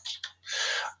is.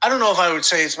 I don't know if I would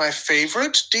say it's my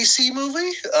favorite DC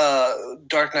movie.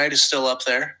 Dark Knight is still up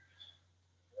there.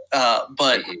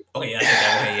 But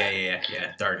yeah,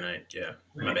 Dark Knight, yeah.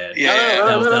 My bad. Yeah.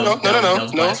 No.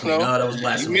 That was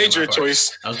blasphemy. You made your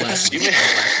choice. That was blasphemy.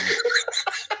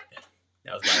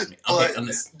 That was blasphemy. Okay,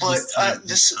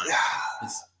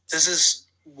 this is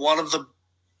one of the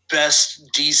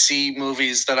best DC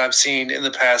movies that I've seen in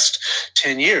the past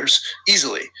 10 years,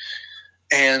 easily.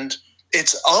 And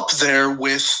it's up there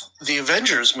with the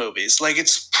Avengers movies. Like,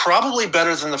 it's probably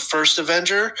better than the first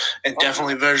Avenger, and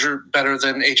definitely better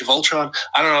than Age of Ultron.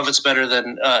 I don't know if it's better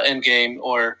than Endgame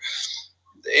or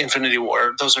Infinity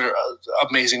War. Those are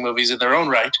amazing movies in their own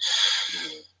right.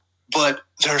 But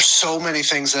there are so many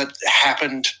things that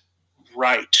happened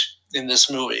right in this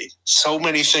movie. So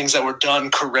many things that were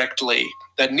done correctly,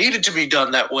 that needed to be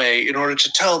done that way in order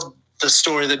to tell the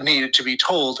story that needed to be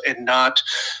told, and not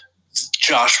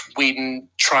Josh Whedon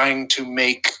trying to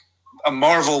make a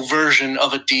Marvel version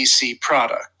of a DC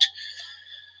product.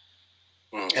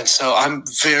 And so I'm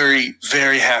very,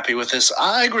 very happy with this.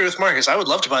 I agree with Marcus. I would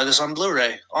love to buy this on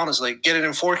Blu-ray. Honestly, get it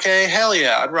in 4K. Hell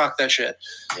yeah, I'd rock that shit.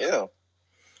 Yeah.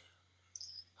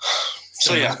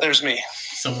 So yeah, there's me.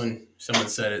 Someone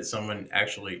said it. Someone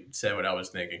actually said what I was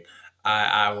thinking.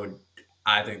 I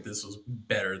think this was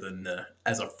better than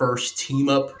as a first team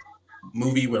up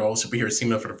movie with all superheroes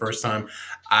teaming up for the first time.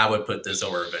 I would put this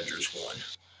over Avengers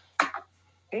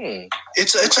 1.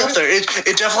 It's up there.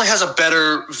 It definitely has a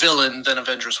better villain than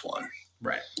Avengers 1.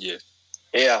 Right.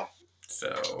 Yeah.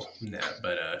 So,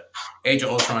 but Age of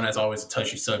Ultron is always a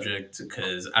touchy subject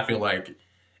because I feel like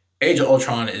Age of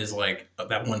Ultron is like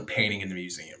that one painting in the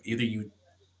museum. Either you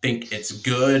think it's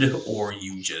good or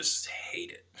you just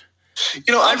hate it.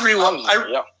 I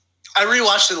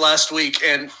rewatched it last week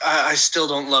and I still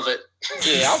don't love it.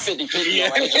 Yeah, I'm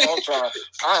 50-50 on Age of Ultron.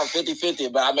 I'm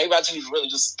 50-50, but maybe I should really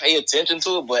just pay attention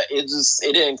to it, but it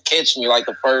didn't catch me like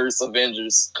the first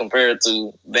Avengers compared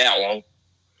to that one.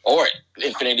 Or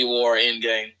Infinity War or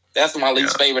Endgame. That's my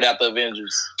least favorite after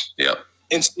Avengers. Yeah.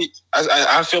 And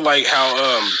I feel like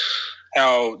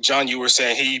how John, you were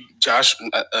saying Josh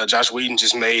Whedon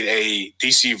just made a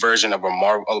DC version of a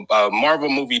Marvel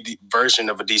movie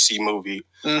version of a DC movie.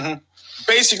 Mm-hmm.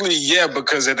 Basically, yeah,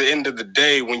 because at the end of the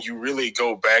day, when you really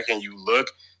go back and you look,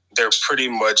 they're pretty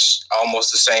much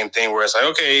almost the same thing where it's like,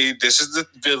 okay, this is the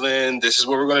villain, this is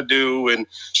what we're going to do. And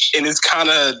it's kind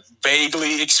of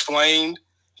vaguely explained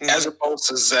as opposed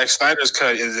to Zack Snyder's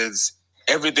cut is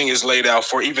everything is laid out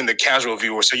for even the casual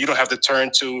viewer. So you don't have to turn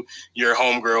to your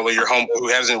homegirl or your homeboy who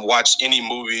hasn't watched any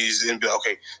movies and be like,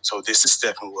 okay, so this is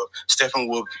Steppenwolf.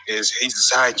 Steppenwolf he's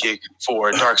the sidekick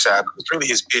for Darkseid. It's really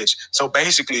his bitch. So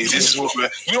basically, this is what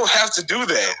you don't have to do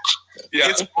that. Yeah.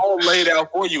 It's all laid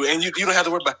out for you. And you don't have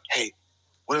to worry about, hey,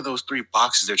 what are those 3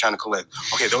 boxes they're trying to collect?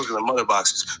 Okay, those are the mother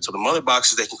boxes. So the mother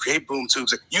boxes, they can create boom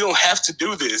tubes. You don't have to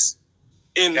do this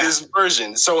in this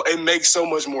version. So it makes so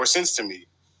much more sense to me.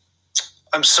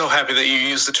 I'm so happy that you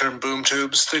used the term boom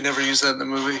tubes. They never used that in the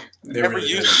movie. They never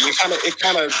used it. It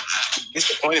kind of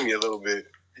disappointed me a little bit.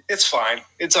 It's fine.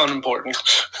 It's unimportant.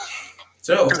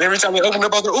 So, because every time they open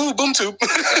up, ooh, boom tube.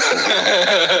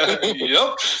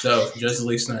 Yep. So, Justice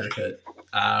League Snyder Cut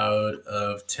out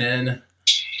of 10.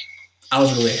 I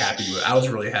was really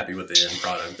happy with the end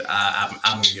product.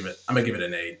 I'm gonna give it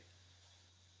an 8.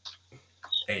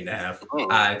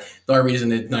 8.5. The only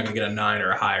reason it's not gonna get a 9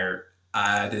 or higher,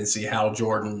 I didn't see Hal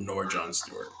Jordan nor Jon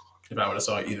Stewart. If I would have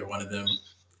saw either one of them,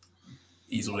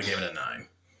 easily would have given it a 9.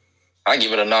 I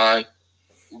give it a 9.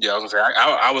 Yeah, I was gonna say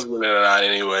I was giving it a 9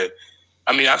 anyway.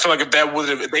 I mean, I feel like if they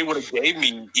would have gave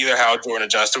me either Hal Jordan or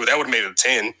Jon Stewart, that would have made it a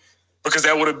 10. Because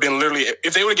that would have been literally,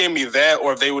 if they would have gave me that,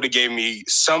 or if they would have gave me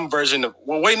some version of,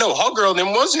 well, wait, no, Hawkgirl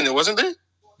then wasn't there?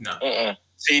 No.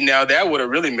 See, now that would have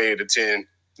really made it a 10.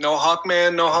 No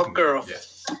Hawkman, no Hawkgirl. Yeah.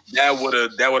 That would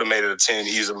have made it a 10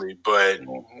 easily. But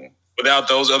without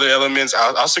those other elements,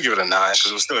 I'll still give it a 9 because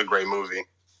it was still a great movie.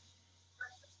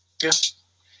 Yeah.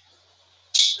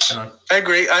 I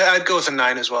agree. I'd go with a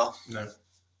 9 as well. No.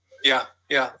 Yeah.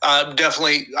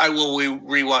 Definitely, I will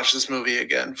rewatch this movie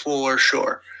again for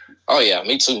sure. Oh yeah,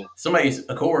 me too.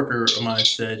 A coworker of mine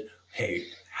said, "Hey,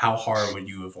 how hard would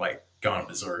you have gone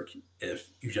berserk if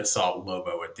you just saw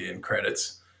Lobo at the end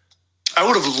credits?" I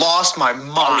would have lost my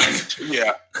mind.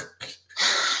 Yeah.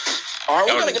 Are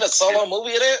we gonna get a solo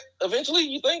movie of that eventually?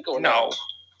 You think or no?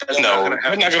 No,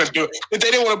 they're not gonna do it. If they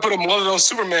didn't want to put a mother on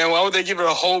Superman, why would they give her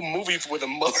a whole movie with a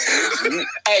mother?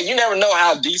 Hey, you never know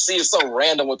how DC is so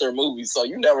random with their movies, so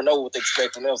you never know what they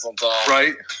expect from them sometimes.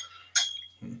 Right.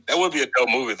 That would be a dope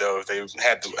movie though if they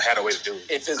had a way to do it.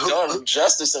 If it's done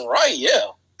justice and right,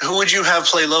 yeah. Who would you have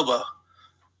play Lobo?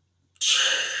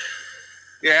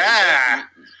 Yeah.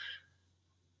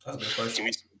 That's a good question.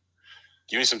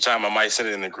 Give me some time. I might send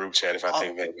it in the group chat if I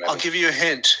think maybe. I'll give you a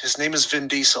hint. His name is Vin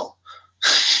Diesel.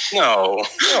 No.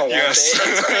 Yes. No,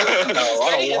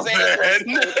 I don't want that.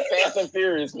 The Fast and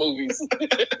Furious movies.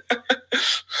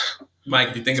 Mike,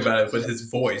 if you think about it, with his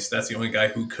voice, that's the only guy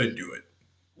who could do it.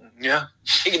 Yeah.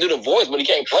 He can do the voice, but he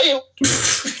can't play him.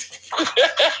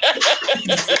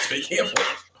 He can't play.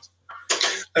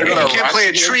 He can't play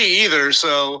a tree either,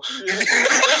 so.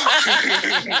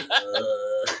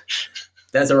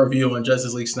 That's our review on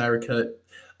Justice League Snyder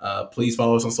Cut. Please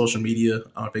follow us on social media.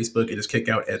 On Facebook, it is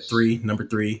Kickout@3, number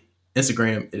 3.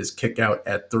 Instagram, it is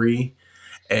Kickout@3.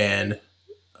 And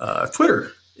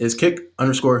Twitter is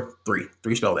Kick_3.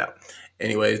 3 spelled out.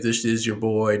 Anyways, this is your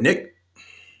boy, Nick.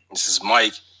 This is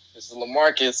Mike. This is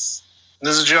LaMarcus.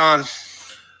 This is John.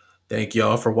 Thank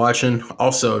y'all for watching.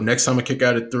 Also, next time I Kick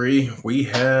Out at 3, we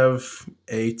have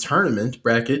a tournament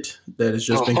bracket that has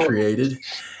just been created.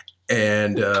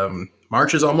 And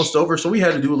March is almost over, so we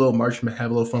had to do have a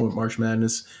little fun with March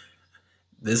Madness.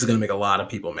 This is going to make a lot of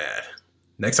people mad.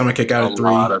 Next time I Kick Out at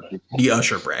 3, the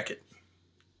Usher bracket.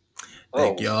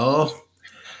 Thank y'all.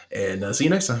 And see you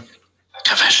next time.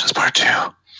 Confessions Part 2.